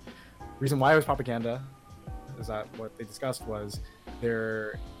 One reason why it was propaganda is that what they discussed was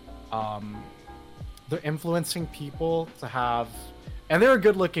they're influencing people to have, and there are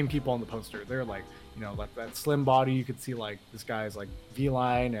good-looking people on the poster. They're like, like that slim body. You could see like this guy's like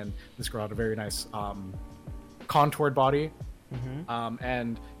V-line, and this girl had a very nice contoured body.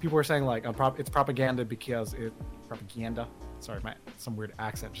 And people were saying like it's propaganda because propaganda. Sorry, some weird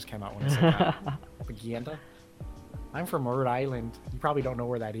accent just came out when I said that. Propaganda. I'm from Rhode Island. You probably don't know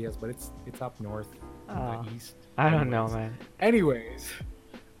where that is, but it's up north, in the east. I don't know, man. Anyways,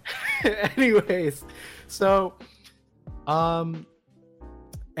 so,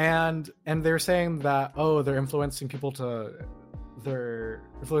 and they're saying that they're influencing people to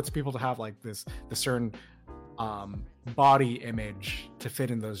have like this certain body image to fit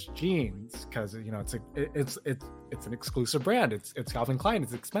in those jeans, because it's an exclusive brand. It's Calvin Klein.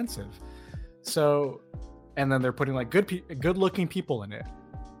 It's expensive. So, and then they're putting like good looking people in it.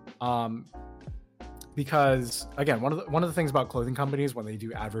 Because again, one of the things about clothing companies when they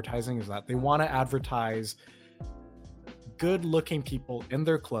do advertising is that they want to advertise good looking people in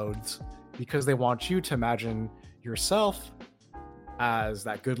their clothes, because they want you to imagine yourself as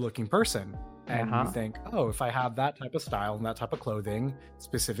that good-looking person. And Uh-huh. you think, oh, if I have that type of style and that type of clothing,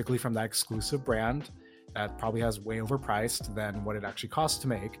 specifically from that exclusive brand that probably has way overpriced than what it actually costs to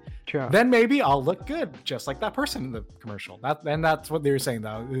make, Sure. then maybe I'll look good, just like that person in the commercial. That's what they were saying,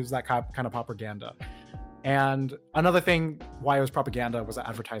 though. It was that kind of propaganda. And another thing why it was propaganda was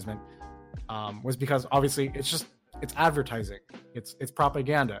advertisement, was because obviously it's advertising. It's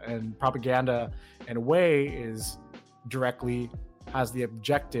propaganda, and propaganda in a way is directly has the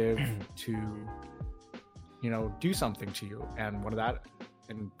objective to, do something to you. And one of that,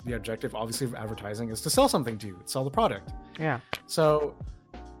 and the objective obviously of advertising is to sell something to you, sell the product. Yeah. So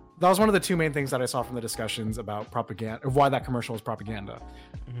that was one of the two main things that I saw from the discussions about propaganda, of why that commercial was propaganda.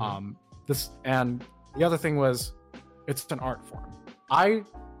 Mhm. And the other thing was, it's an art form. I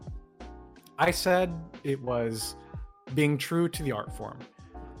said it was being true to the art form.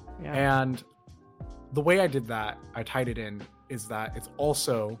 Yeah. And the way I did that, I tied it in, is that it's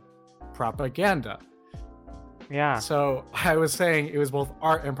also propaganda. Yeah. So I was saying it was both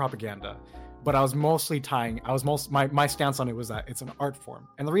art and propaganda, but I was mostly my stance on it was that it's an art form.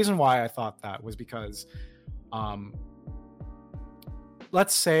 And the reason why I thought that was because,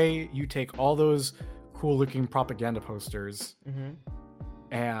 let's say you take all those cool looking propaganda posters Mhm.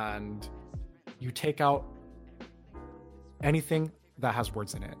 and you take out anything that has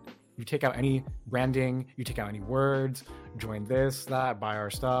words in it. You take out any branding, you take out any words, join this, that, buy our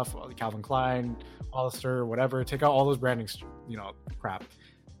stuff, Calvin Klein, Hollister, whatever. Take out all those branding, crap.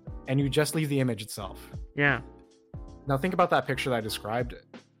 And you just leave the image itself. Yeah. Now think about that picture that I described,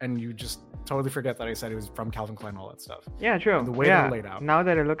 and you just totally forget that I said it was from Calvin Klein, all that stuff. Yeah, true. And the way yeah. they're laid out. Now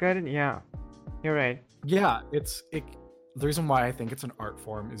that I look at it, yeah. You're right. Yeah, the reason why I think it's an art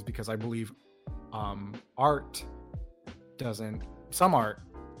form is because I believe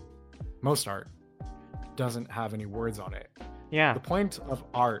most art doesn't have any words on it. Yeah. The point of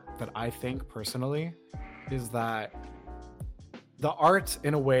art that I think personally is that the art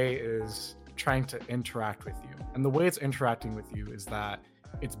in a way is trying to interact with you. And the way it's interacting with you is that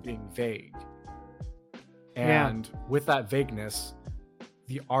it's being vague. And with that vagueness,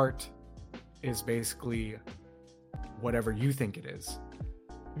 the art is basically whatever you think it is.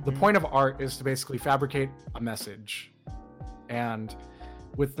 The Mhm. point of art is to basically fabricate a message. And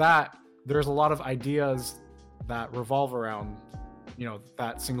with that, there's a lot of ideas that revolve around,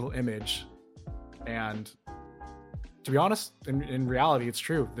 that single image. And to be honest, in reality, it's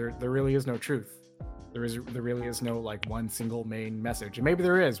true. There really is no truth. There really is no like one single main message. And maybe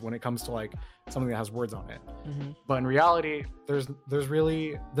there is when it comes to like something that has words on it. Mhm. But in reality, there's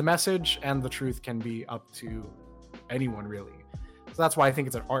really the message and the truth can be up to anyone really. So that's why I think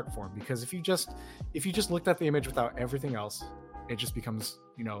it's an art form, because if you just looked at the image without everything else, it just becomes,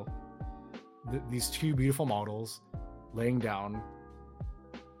 these two beautiful models laying down,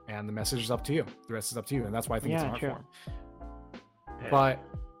 and the message is up to you. The rest is up to you, and that's why I think it's an art true. form. But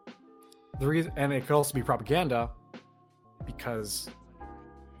the reason, and it could also be propaganda, because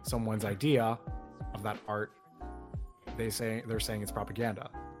someone's idea of that art, they're saying it's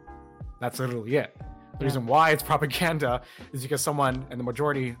propaganda. That's literally it. The reason why it's propaganda is because someone, and the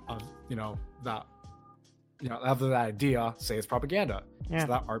majority of that after that idea, say it's propaganda. Yeah. So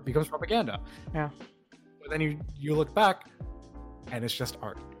that art becomes propaganda. Yeah. But then you look back, and it's just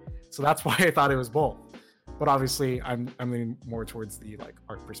art. So that's why I thought it was both. But obviously, I'm leaning more towards the like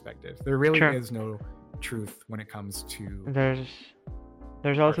art perspective. There really is no truth when it comes to.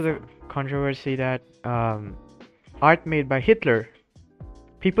 There's also the controversy that art made by Hitler.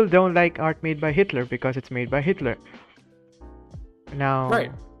 People don't like art made by Hitler because it's made by Hitler. Now.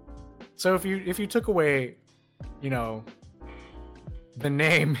 Right. So if you took away, the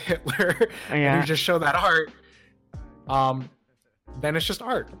name Hitler, and you just show that art, then it's just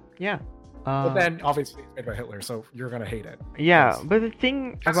art. Yeah. But then obviously it's made by Hitler, so you're gonna hate it. Yeah, but the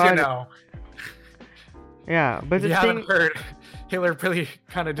thing about yeah, but if the you thing haven't heard, Hitler really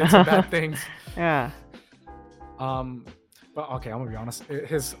kind of did some bad things. Yeah. But okay, I'm gonna be honest.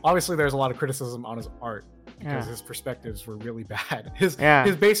 Obviously there's a lot of criticism on his art because his perspectives were really bad. His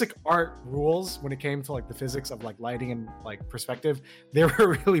basic art rules when it came to like the physics of like lighting and like perspective, they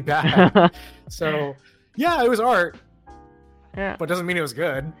were really bad. So yeah, it was art. Yeah. But doesn't mean it was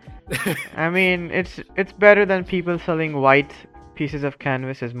good. I mean, it's better than people selling white pieces of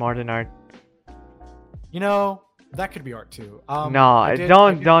canvas as modern art. That could be art too. No,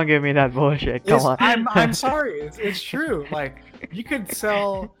 don't give me that bullshit. Come on. I'm sorry. It's true. Like you could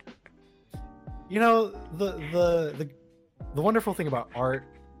sell. The wonderful thing about art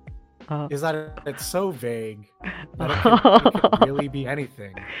is that it's so vague that it could really be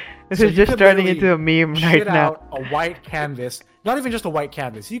anything. This So is you just could turning literally into a meme right shit now. out a white canvas, not even just a white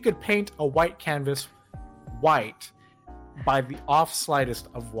canvas. You could paint a white canvas white by the off slightest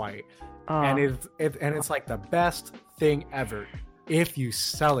of white, and it's like the best thing ever if you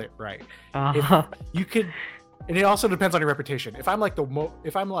sell it right. If you could, and it also depends on your reputation. If I'm like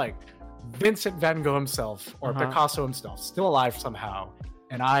if I'm like Vincent Van Gogh himself or Picasso himself, still alive somehow,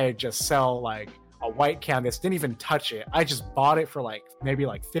 and I just sell like a white canvas, didn't even touch it. I just bought it for like maybe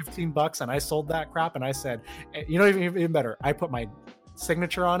like $15, and I sold that crap. And I said, you know, even better, I put my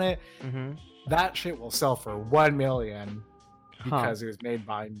signature on it. That shit will sell for 1 million because it was made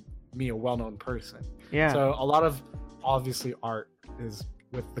by me, a well-known person. Yeah. So a lot of obviously art is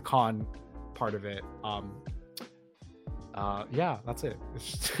with the con part of it. Yeah, that's it.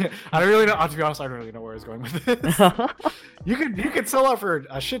 I don't really know. To be honest, I don't really know where I was going with this. You could sell out for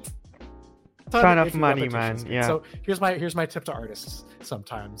a shit ton of if your money, reputation's man. good. Yeah. So here's my tip to artists.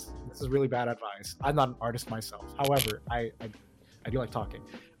 Sometimes this is really bad advice. I'm not an artist myself. However, I do like talking.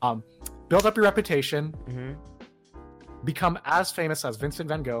 Build up your reputation. Become as famous as Vincent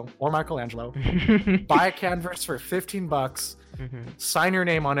Van Gogh or Michelangelo. Buy a canvas for $15. Sign your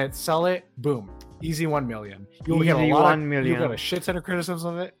name on it. Sell it. Boom. Easy 1 million. You'll get a Easy lot 1 of, million. you'll get a shit ton of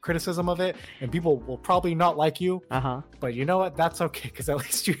criticism of it, and people will probably not like you. But you know what? That's okay because at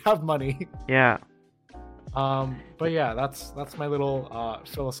least you have money. Yeah. But yeah, that's my little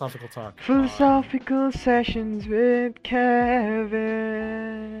philosophical talk. Philosophical sessions with Kevin.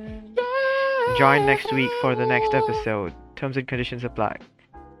 Join next week for the next episode. Terms and conditions apply.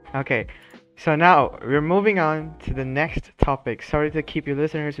 Okay, so now we're moving on to the next topic. Sorry to keep your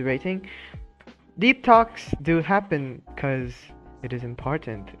listeners waiting. Deep talks do happen because it is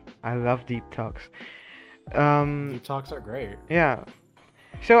important. I love deep talks. Deep talks are great. Yeah.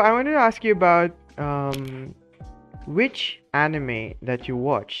 So I wanted to ask you about which anime that you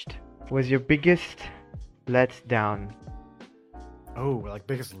watched was your biggest letdown? Oh, like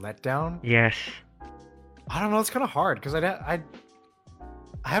biggest letdown? Yes. I don't know. It's kind of hard because I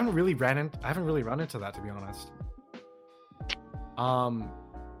haven't really run into that, to be honest.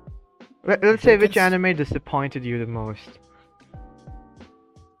 Let's say which anime disappointed you the most.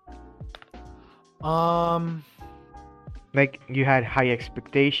 Like you had high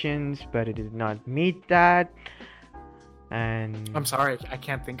expectations, but it did not meet that. And I'm sorry, I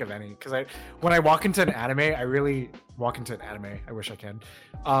can't think of any because when I walk into an anime, I really walk into an anime. I wish I can.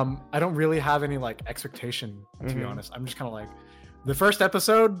 I don't really have any like expectation, to be honest. I'm just kind of like, the first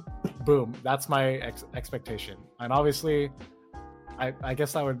episode, boom, that's my expectation. And obviously, I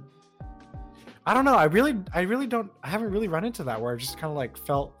guess that would. I don't know. I haven't really run into that where I just kind of like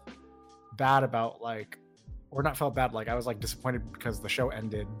felt bad about like, or not felt bad, like I was like disappointed because the show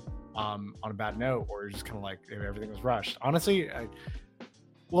ended on a bad note, or just kind of like everything was rushed. Honestly,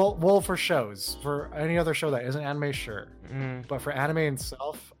 well, for shows, for any other show that isn't anime, sure, but for anime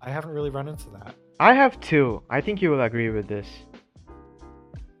itself, I haven't really run into that. I have two. I think you will agree with this.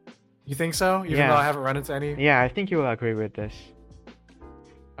 You think so? Even though I haven't run into any? Yeah, I think you will agree with this.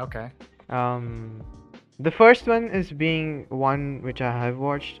 Okay. The first one is being one which I have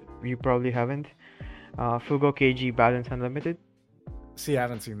watched. You probably haven't. Fugo KG Balance Unlimited. See, I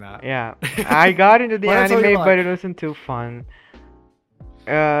haven't seen that. Yeah, I got into the anime, but it wasn't too fun.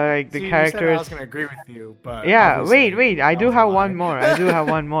 Like the characters. You said I was gonna agree with you, but yeah. Wait. I do have one more.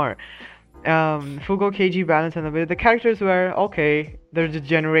 Fugo KG Balance Unlimited. The characters were okay. There's a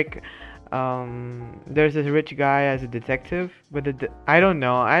generic. There's this rich guy as a detective, but I don't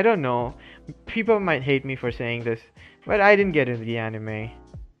know. People might hate me for saying this, but I didn't get into the anime.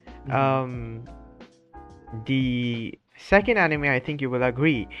 The second anime, I think you will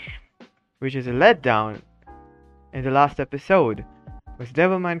agree, which is a letdown in the last episode, was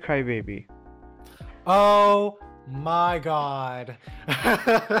Devilman Crybaby. Oh my god.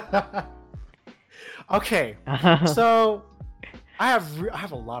 Okay, so I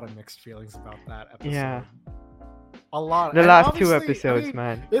have a lot of mixed feelings about that episode. Yeah. A lot. The last two episodes,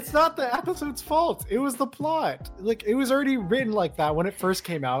 man. It's not the episode's fault. It was the plot. Like, it was already written like that when it first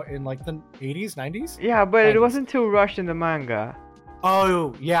came out in like the 80s, 90s. Yeah, but 90s. It wasn't too rushed in the manga.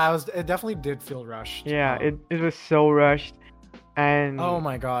 Oh yeah, it definitely did feel rushed. Yeah, it was so rushed, and oh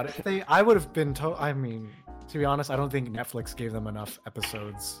my god, I would have been. I mean, to be honest, I don't think Netflix gave them enough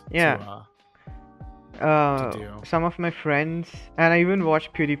episodes. Yeah. To do. Some of my friends, and I even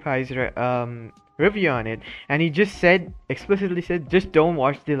watched PewDiePie's review on it, and he just explicitly said, just don't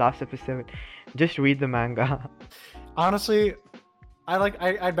watch the last episode, just read the manga. Honestly,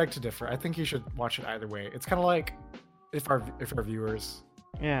 I beg to differ. I think you should watch it either way. It's kind of like if our viewers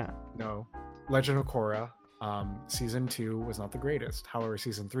Yeah. No. Legend of Korra, season 2 was not the greatest. However,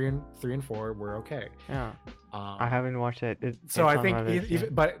 season 3 and 4 were okay. Yeah. I Um, haven't watched it. so It's I on think, my list, yeah.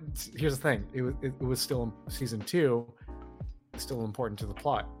 but here's the thing: it was still season 2, still important to the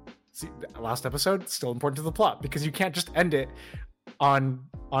plot. See, the last episode still important to the plot because you can't just end it on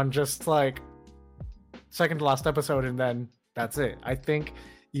just like second to last episode and then that's it. I think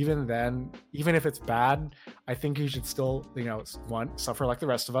even then, even if it's bad, I think you should still, one, suffer like the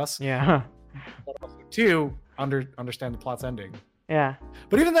rest of us. Yeah. But also, two, understand the plot's ending. Yeah.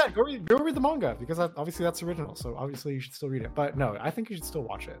 But even that, go read the manga because obviously that's original. So obviously you should still read it. But no, I think you should still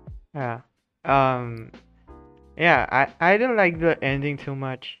watch it. Yeah. Yeah, I didn't like the ending too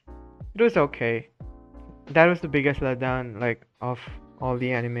much. It was okay. That was the biggest letdown, like, of all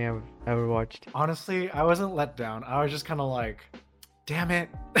the anime I've ever watched. Honestly, I wasn't let down. I was just kind of like, damn it.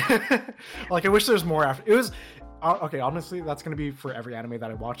 Like, I wish there was more after. It was, okay, honestly, that's going to be for every anime that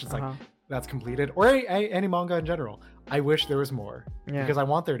I watch. It's like, that's completed. Or any manga in general. I wish there was more. Yeah. Because I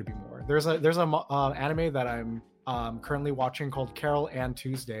want there to be more. There's a anime that I'm currently watching called Carol and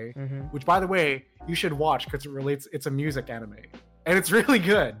Tuesday, which, by the way, you should watch because it's a music anime. And it's really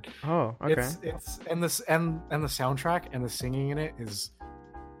good. Oh, okay. It's and the soundtrack and the singing in it is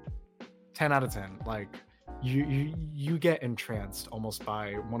 10 out of 10. Like you get entranced almost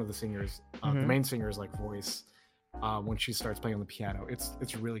by one of the singers, the main singer's like voice when she starts playing on the piano.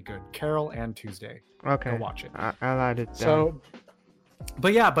 It's really good. Carol and Tuesday. Okay. Go watch it. I'll add it down. So,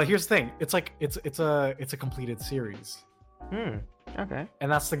 but here's the thing. It's like it's a completed series. Okay. And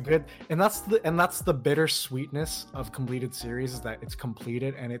that's the bitter sweetness of completed series is that it's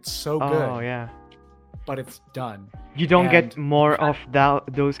completed and it's so good. Oh yeah. But it's done. You don't get more of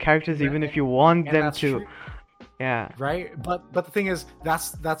those characters even if you want them to. True. Yeah. Right? But the thing is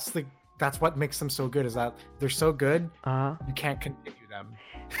that's what makes them so good is that they're so good. You can't continue them.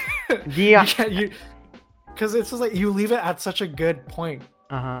 Yeah. Because it's just like you leave it at such a good point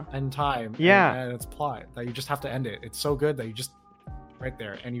in time. Yeah. And its plot that you just have to end it. It's so good that you just right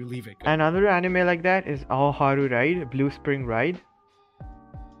there and you leave it. Good. Another anime like that is Aoharu Ride, Blue Spring Ride.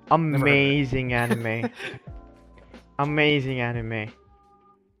 Amazing anime. Amazing anime.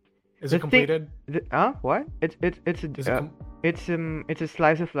 Is it completed? What? It's a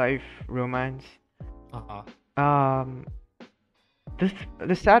slice of life romance. The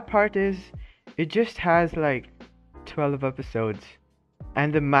sad part is it just has like 12 episodes,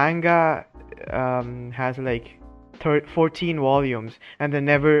 and the manga has like 14 volumes, and they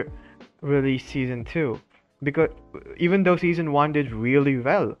never released season 2 because even though season 1 did really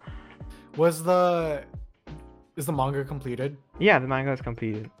well. Is the manga completed? Yeah, the manga is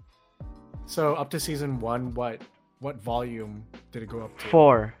completed. So up to season 1, what volume did it go up to?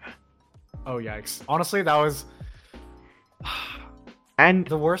 4. Oh yikes! Honestly, that was. And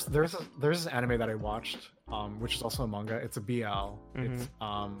the worst. There's this anime that I watched, which is also a manga. It's a BL.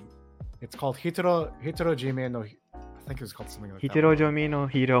 It's called Hitoro Jime no. I think it was called something like Hitoro Jime no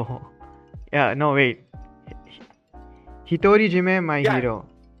Hiro. Yeah, no wait. Hitori Jime My Hero.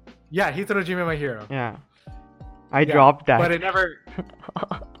 Yeah, Hitoro Jime My Hero. Yeah. I dropped that. But it never.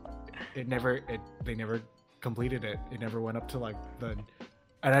 They never completed it. It never went up to like the.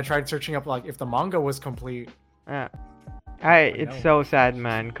 And I tried searching up like if the manga was complete. Yeah. It's so sad,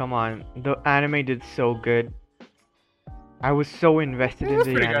 man. Come on, the anime did so good. I was so invested in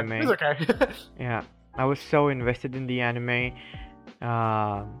the anime. Good. It was okay. Yeah, I was so invested in the anime,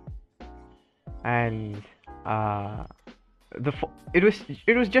 and it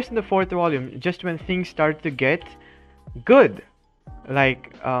was just in the 4th volume, just when things started to get good.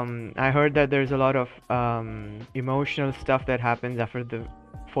 Like I heard that there's a lot of emotional stuff that happens after the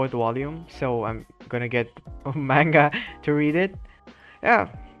 4th volume, so I'm gonna get a manga to read it. Yeah,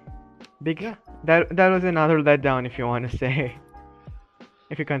 that was another letdown, if you want to say,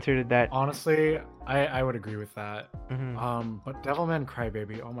 if you considered that. Honestly, I would agree with that. But Devilman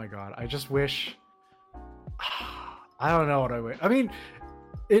Crybaby, oh my god, I just wish. I don't know what I wish. I mean,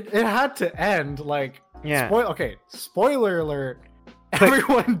 it had to end like. Yeah. Spoiler alert.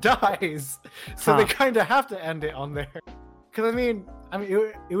 Everyone dies, so they kind of have to end it on there. Because I mean,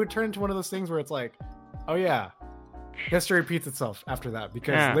 it would turn into one of those things where it's like, oh yeah, history repeats itself after that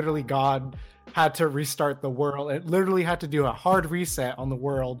because literally God had to restart the world. It literally had to do a hard reset on the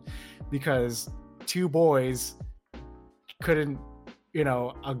world because 2 boys couldn't,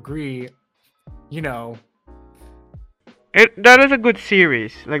 agree, That was a good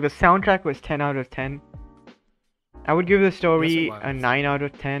series. Like the soundtrack was 10 out of 10. I would give the story a 9 out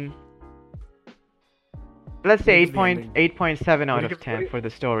of 10. Let's say 8.7 out of 10 for the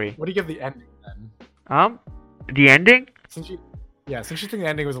story. What do you give the ending then? The ending? Yeah, since you think the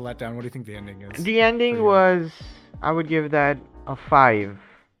ending was a letdown, what do you think the ending is? The ending you? was, I would give that a 5.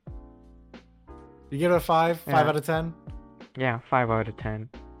 You give it a 5? 5 Yeah. out of 10? Yeah, 5 out of 10.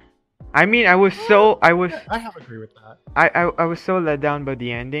 I mean, I was so I have agree with that. I was so let down by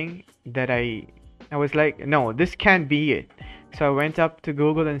the ending that I was like, no, this can't be it. So I went up to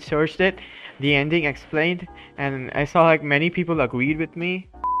Google and searched it, the ending explained, and I saw like many people agreed with me.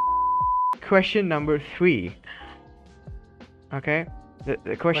 Question number 3. Okay,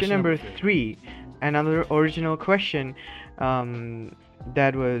 the question number 3, another original question,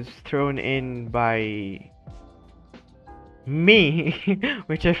 that was thrown in by me,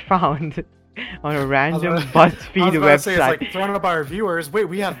 which I found on a random BuzzFeed website. Say, it's like thrown up by our viewers. Wait,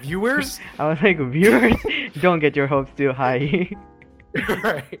 we have viewers? I was like, viewers, don't get your hopes too high.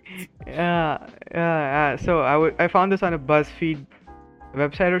 Right. So I found this on a BuzzFeed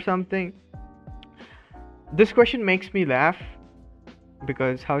website or something. This question makes me laugh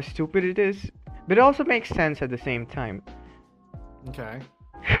because how stupid it is, but it also makes sense at the same time. Okay.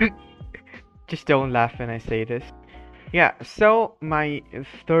 Just don't laugh when I say this. Yeah, so my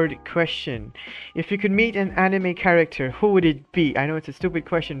third question. If you could meet an anime character, who would it be? I know it's a stupid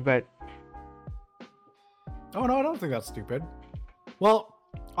question, but... Oh, no, I don't think that's stupid. Well,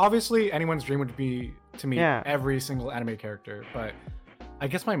 obviously, anyone's dream would be to meet every single anime character, but I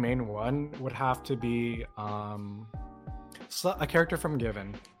guess my main one would have to be a character from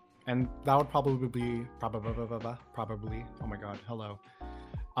Given. And that would probably be... Probably... Oh my god, hello.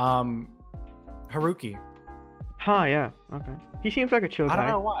 Haruki. Huh, yeah, okay. He seems like a chill guy. I don't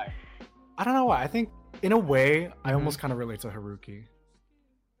know why. I think, in a way, I almost kind of relate to Haruki.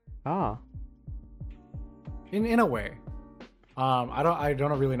 Ah. In a way. I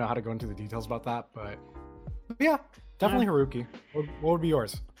don't really know how to go into the details about that, but yeah, definitely Haruki. What would be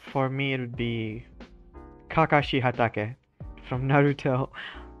yours? For me, it would be Kakashi Hatake from Naruto.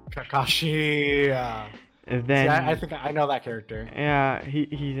 Kakashi. Then see, I think I know that character. Yeah,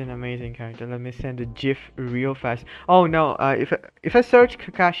 he's an amazing character. Let me send the GIF real fast. Oh no, if I search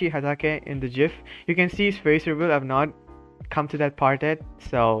Kakashi Hatake in the GIF, you can see his face reveal. I've not come to that part yet,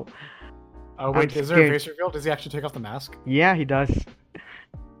 so. Oh wait, is there a face reveal? Does he actually take off the mask? Yeah, he does.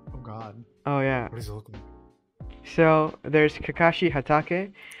 Oh god. Oh yeah. What does he look like? So there's Kakashi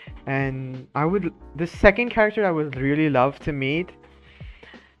Hatake, and the second character I would really love to meet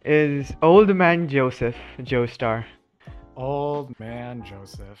is Old Man Joseph, Joestar. Old Man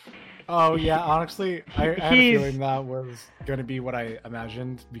Joseph. Oh yeah, honestly, I had a feeling that was gonna be what I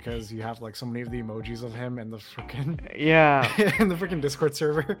imagined because you have like so many of the emojis of him in the freaking in the freaking Discord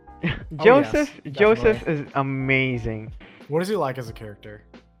server. Joseph is amazing. What is he like as a character?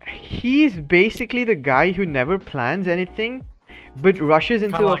 He's basically the guy who never plans anything, but rushes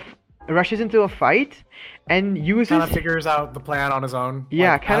into a fight and uses kind of figures out the plan on his own.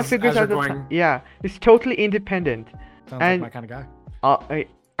 Yeah, like, kind of figures out the plan. Yeah, he's totally independent. Sounds like my kind of guy.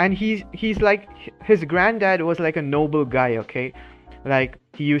 And he's like, his granddad was like a noble guy, okay? Like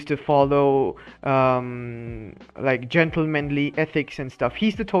he used to follow like gentlemanly ethics and stuff.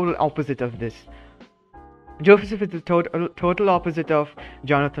 He's the total opposite of this. Joseph is the total opposite of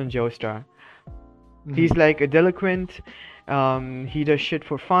Jonathan Joestar. Mm-hmm. He's like a delinquent. He does shit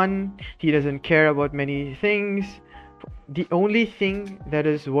for fun. He doesn't care about many things. The only thing that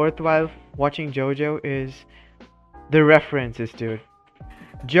is worthwhile watching JoJo is the references, dude.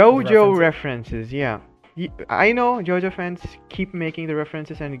 JoJo references, yeah. I know JoJo fans keep making the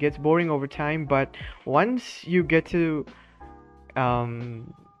references and it gets boring over time, but once you get to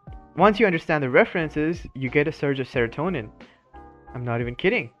once you understand the references, you get a surge of serotonin. I'm not even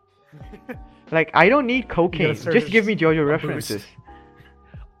kidding. Like, I don't need cocaine. Just give me JoJo references.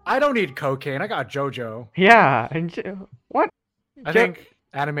 I don't need cocaine. I got JoJo. Yeah, and what? I think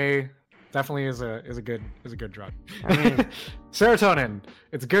anime definitely is a good drug. I mean, serotonin.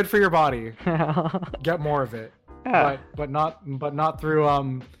 It's good for your body. Get more of it. Yeah. But not through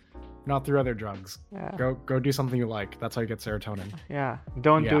other drugs. Yeah. Go do something you like. That's how you get serotonin. Yeah.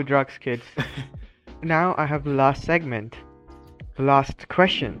 Don't do drugs, kids. Now I have the last segment. Last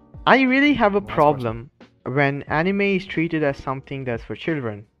question. I really have a problem when anime is treated as something that's for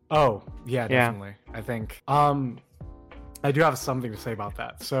children. Oh, yeah, definitely. Yeah. I think I do have something to say about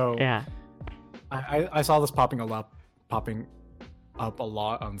that. So yeah, I saw this popping up a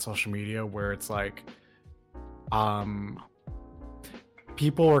lot on social media where it's like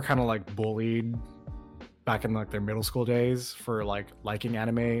people were kind of like bullied back in like their middle school days for like liking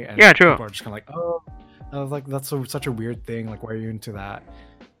anime, and true. People are just kind of like, oh, I was like, that's such a weird thing. Like, why are you into that?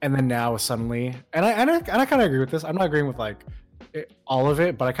 And then now suddenly, and I kind of agree with this. I'm not agreeing with like all of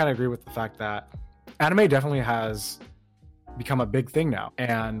it, but I kind of agree with the fact that anime definitely has become a big thing now,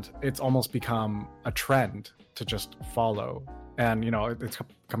 and it's almost become a trend to just follow. And it's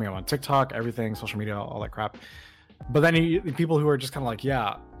coming up on TikTok, everything, social media, all that crap. But then people who are just kind of like,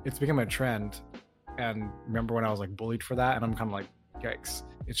 yeah, it's become a trend. And remember when I was like bullied for that? And I'm kind of like, yikes.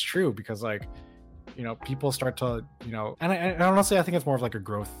 It's true, because like, people start to, and honestly, I think it's more of like a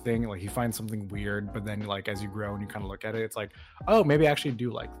growth thing. Like you find something weird, but then like as you grow and you kind of look at it, it's like, oh, maybe I actually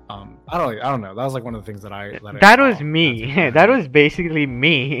do like. I don't know. That was like one of the things that I. That was me. That was basically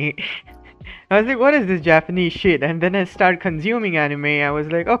me. I was like, what is this Japanese shit? And then I started consuming anime. I was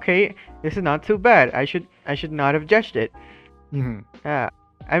like, okay, this is not too bad. I should not have judged it. Mm-hmm.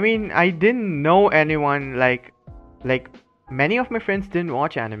 I mean, I didn't know anyone like many of my friends didn't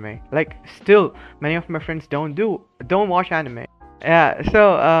watch anime. Like still, many of my friends don't watch anime. Yeah,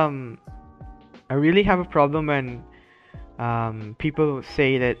 so I really have a problem when people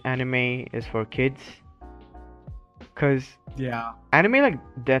say that anime is for kids. Cause Yeah, anime like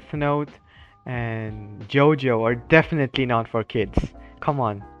Death Note and JoJo are definitely not for kids. Come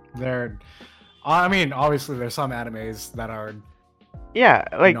on. I mean, obviously there's some animes that are. Yeah,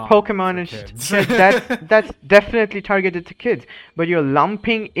 like Not Pokemon for and kids. that's definitely targeted to kids. But you're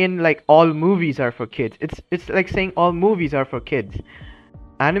lumping in like all movies are for kids. It's like saying all movies are for kids.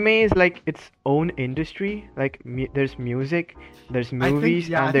 Anime is like its own industry. Like there's music, there's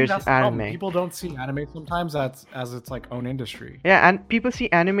movies, I and think there's that's the problem. anime. People don't see anime sometimes as its like own industry. Yeah, and people see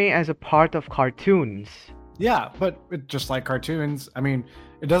anime as a part of cartoons. Yeah, but just like cartoons, I mean,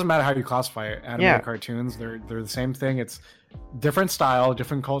 it doesn't matter how you classify it. Anime Yeah. cartoons, they're the same thing. It's different style,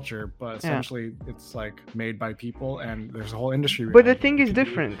 different culture, but essentially it's like made by people, and there's a whole industry. But the behind it. thing is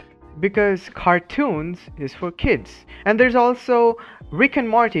different because cartoons is for kids, and there's also Rick and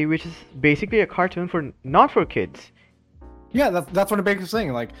Morty, which is basically a cartoon for not for kids. Yeah, that's what a big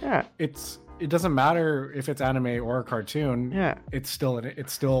thing. Like, Yeah, it doesn't matter if it's anime or a cartoon. yeah,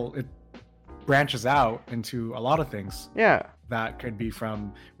 It branches out into a lot of things. yeah. That could be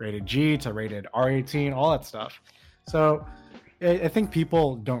from rated G to rated R18, all that stuff. So I think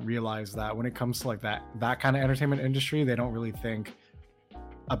people don't realize that when it comes to like that kind of entertainment industry, they don't really think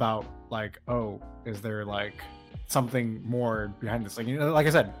about like, oh, is there like something more behind this? Like, like I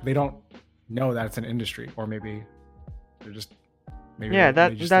said, they don't know that it's an industry, or maybe they're just Yeah,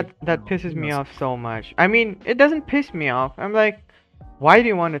 that pisses me off so much. I mean, it doesn't piss me off. I'm like, why do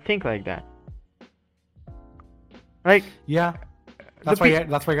you want to think like that? Like, Yeah, that's why you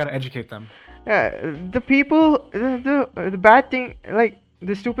gotta educate them. yeah, the people, the bad thing, like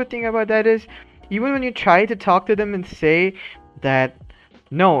the stupid thing about that is, even when you try to talk to them and say that,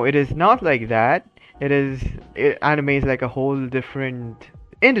 no, it is not like that. Anime is like a whole different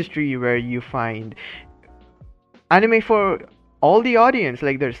industry where you find anime for all the audience.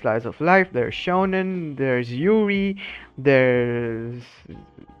 Like there's slice of life, there's shonen, there's yuri, there's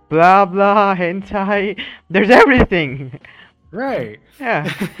blah blah hentai, there's everything. Right.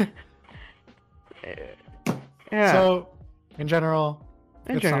 Yeah. Yeah. So, in general,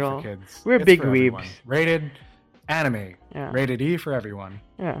 In it's general, not for kids. we're It's big for everyone. weebs. Rated anime. Yeah. Rated E for everyone.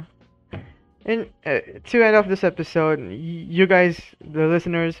 Yeah. And to end off this episode, you guys, the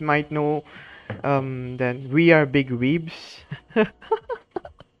listeners, might know that we are big weebs.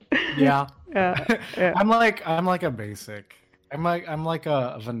 Yeah. Yeah. Yeah. I'm like a basic. I'm like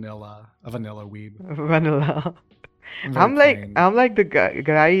a vanilla weeb. Vanilla. I'm very plain. I'm like the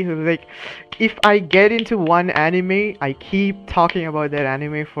guy who like, if I get into one anime, I keep talking about that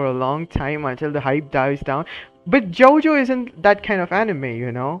anime for a long time until the hype dies down. But JoJo isn't that kind of anime,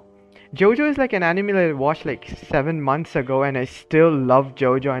 you know? JoJo is like an anime that I watched like 7 months ago, and I still love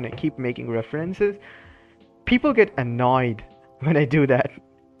JoJo, and I keep making references. People get annoyed when I do that.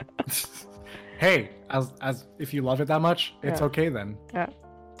 Hey, as if you love it that much, it's Yeah. okay then. Yeah.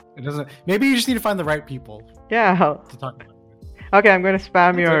 It doesn't. Maybe you just need to find the right people Yeah. to talk about it. Okay, I'm gonna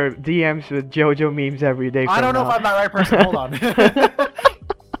spam That's your DMs with JoJo memes every day. I from don't know now. if I'm that right person. Hold on.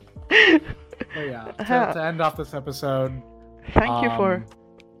 But yeah, to end off this episode, Thank you for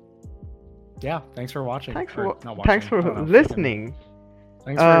thanks for watching. thanks Or for not watching, thanks for I don't know, listening.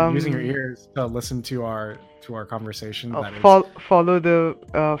 Thanks for using your Um, ears to listen to our conversation. That is Follow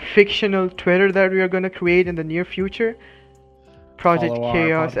the fictional Twitter that we are gonna create in the near future. Project Follow our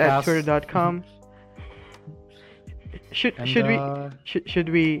Chaos at podcast. twitter.com. And, Should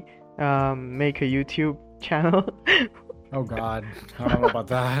we make a YouTube channel? oh God, I don't know about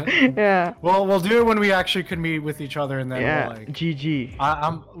that. Yeah. Well, we'll do it when we actually could meet with each other, and then Yeah. we'll like. GG.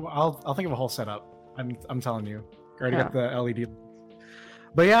 I'll think of a whole setup. I'm telling you. Already Yeah. got the LED.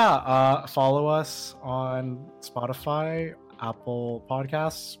 But yeah, follow us on Spotify, Apple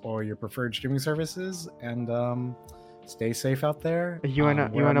Podcasts, or your preferred streaming services, and stay safe out there. You wanna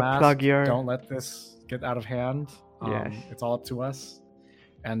Wear a mask. plug your? Don't let this get out of hand. Yes. It's all up to us.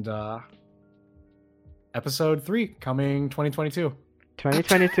 And episode 3 coming 2022.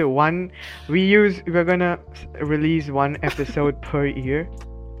 2022. We're gonna release one episode per year,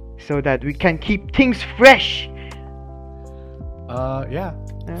 so that we can keep things fresh. Yeah.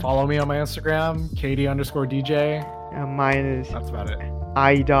 Follow me on my Instagram, Katie_DJ. Mine is That's about it.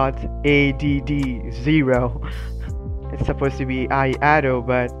 I.ADD0. It's supposed to be iAdo,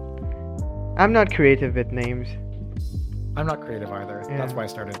 but I'm not creative with names. I'm not creative either. Yeah. That's why I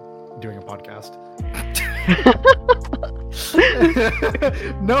started doing a podcast.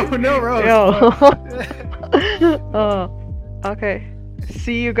 no, Rose. Oh, okay.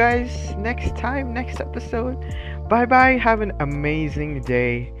 See you guys next time, next episode. Bye bye. Have an amazing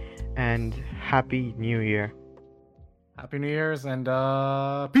day and Happy New Year. Happy New Year's and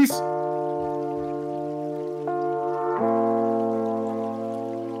peace.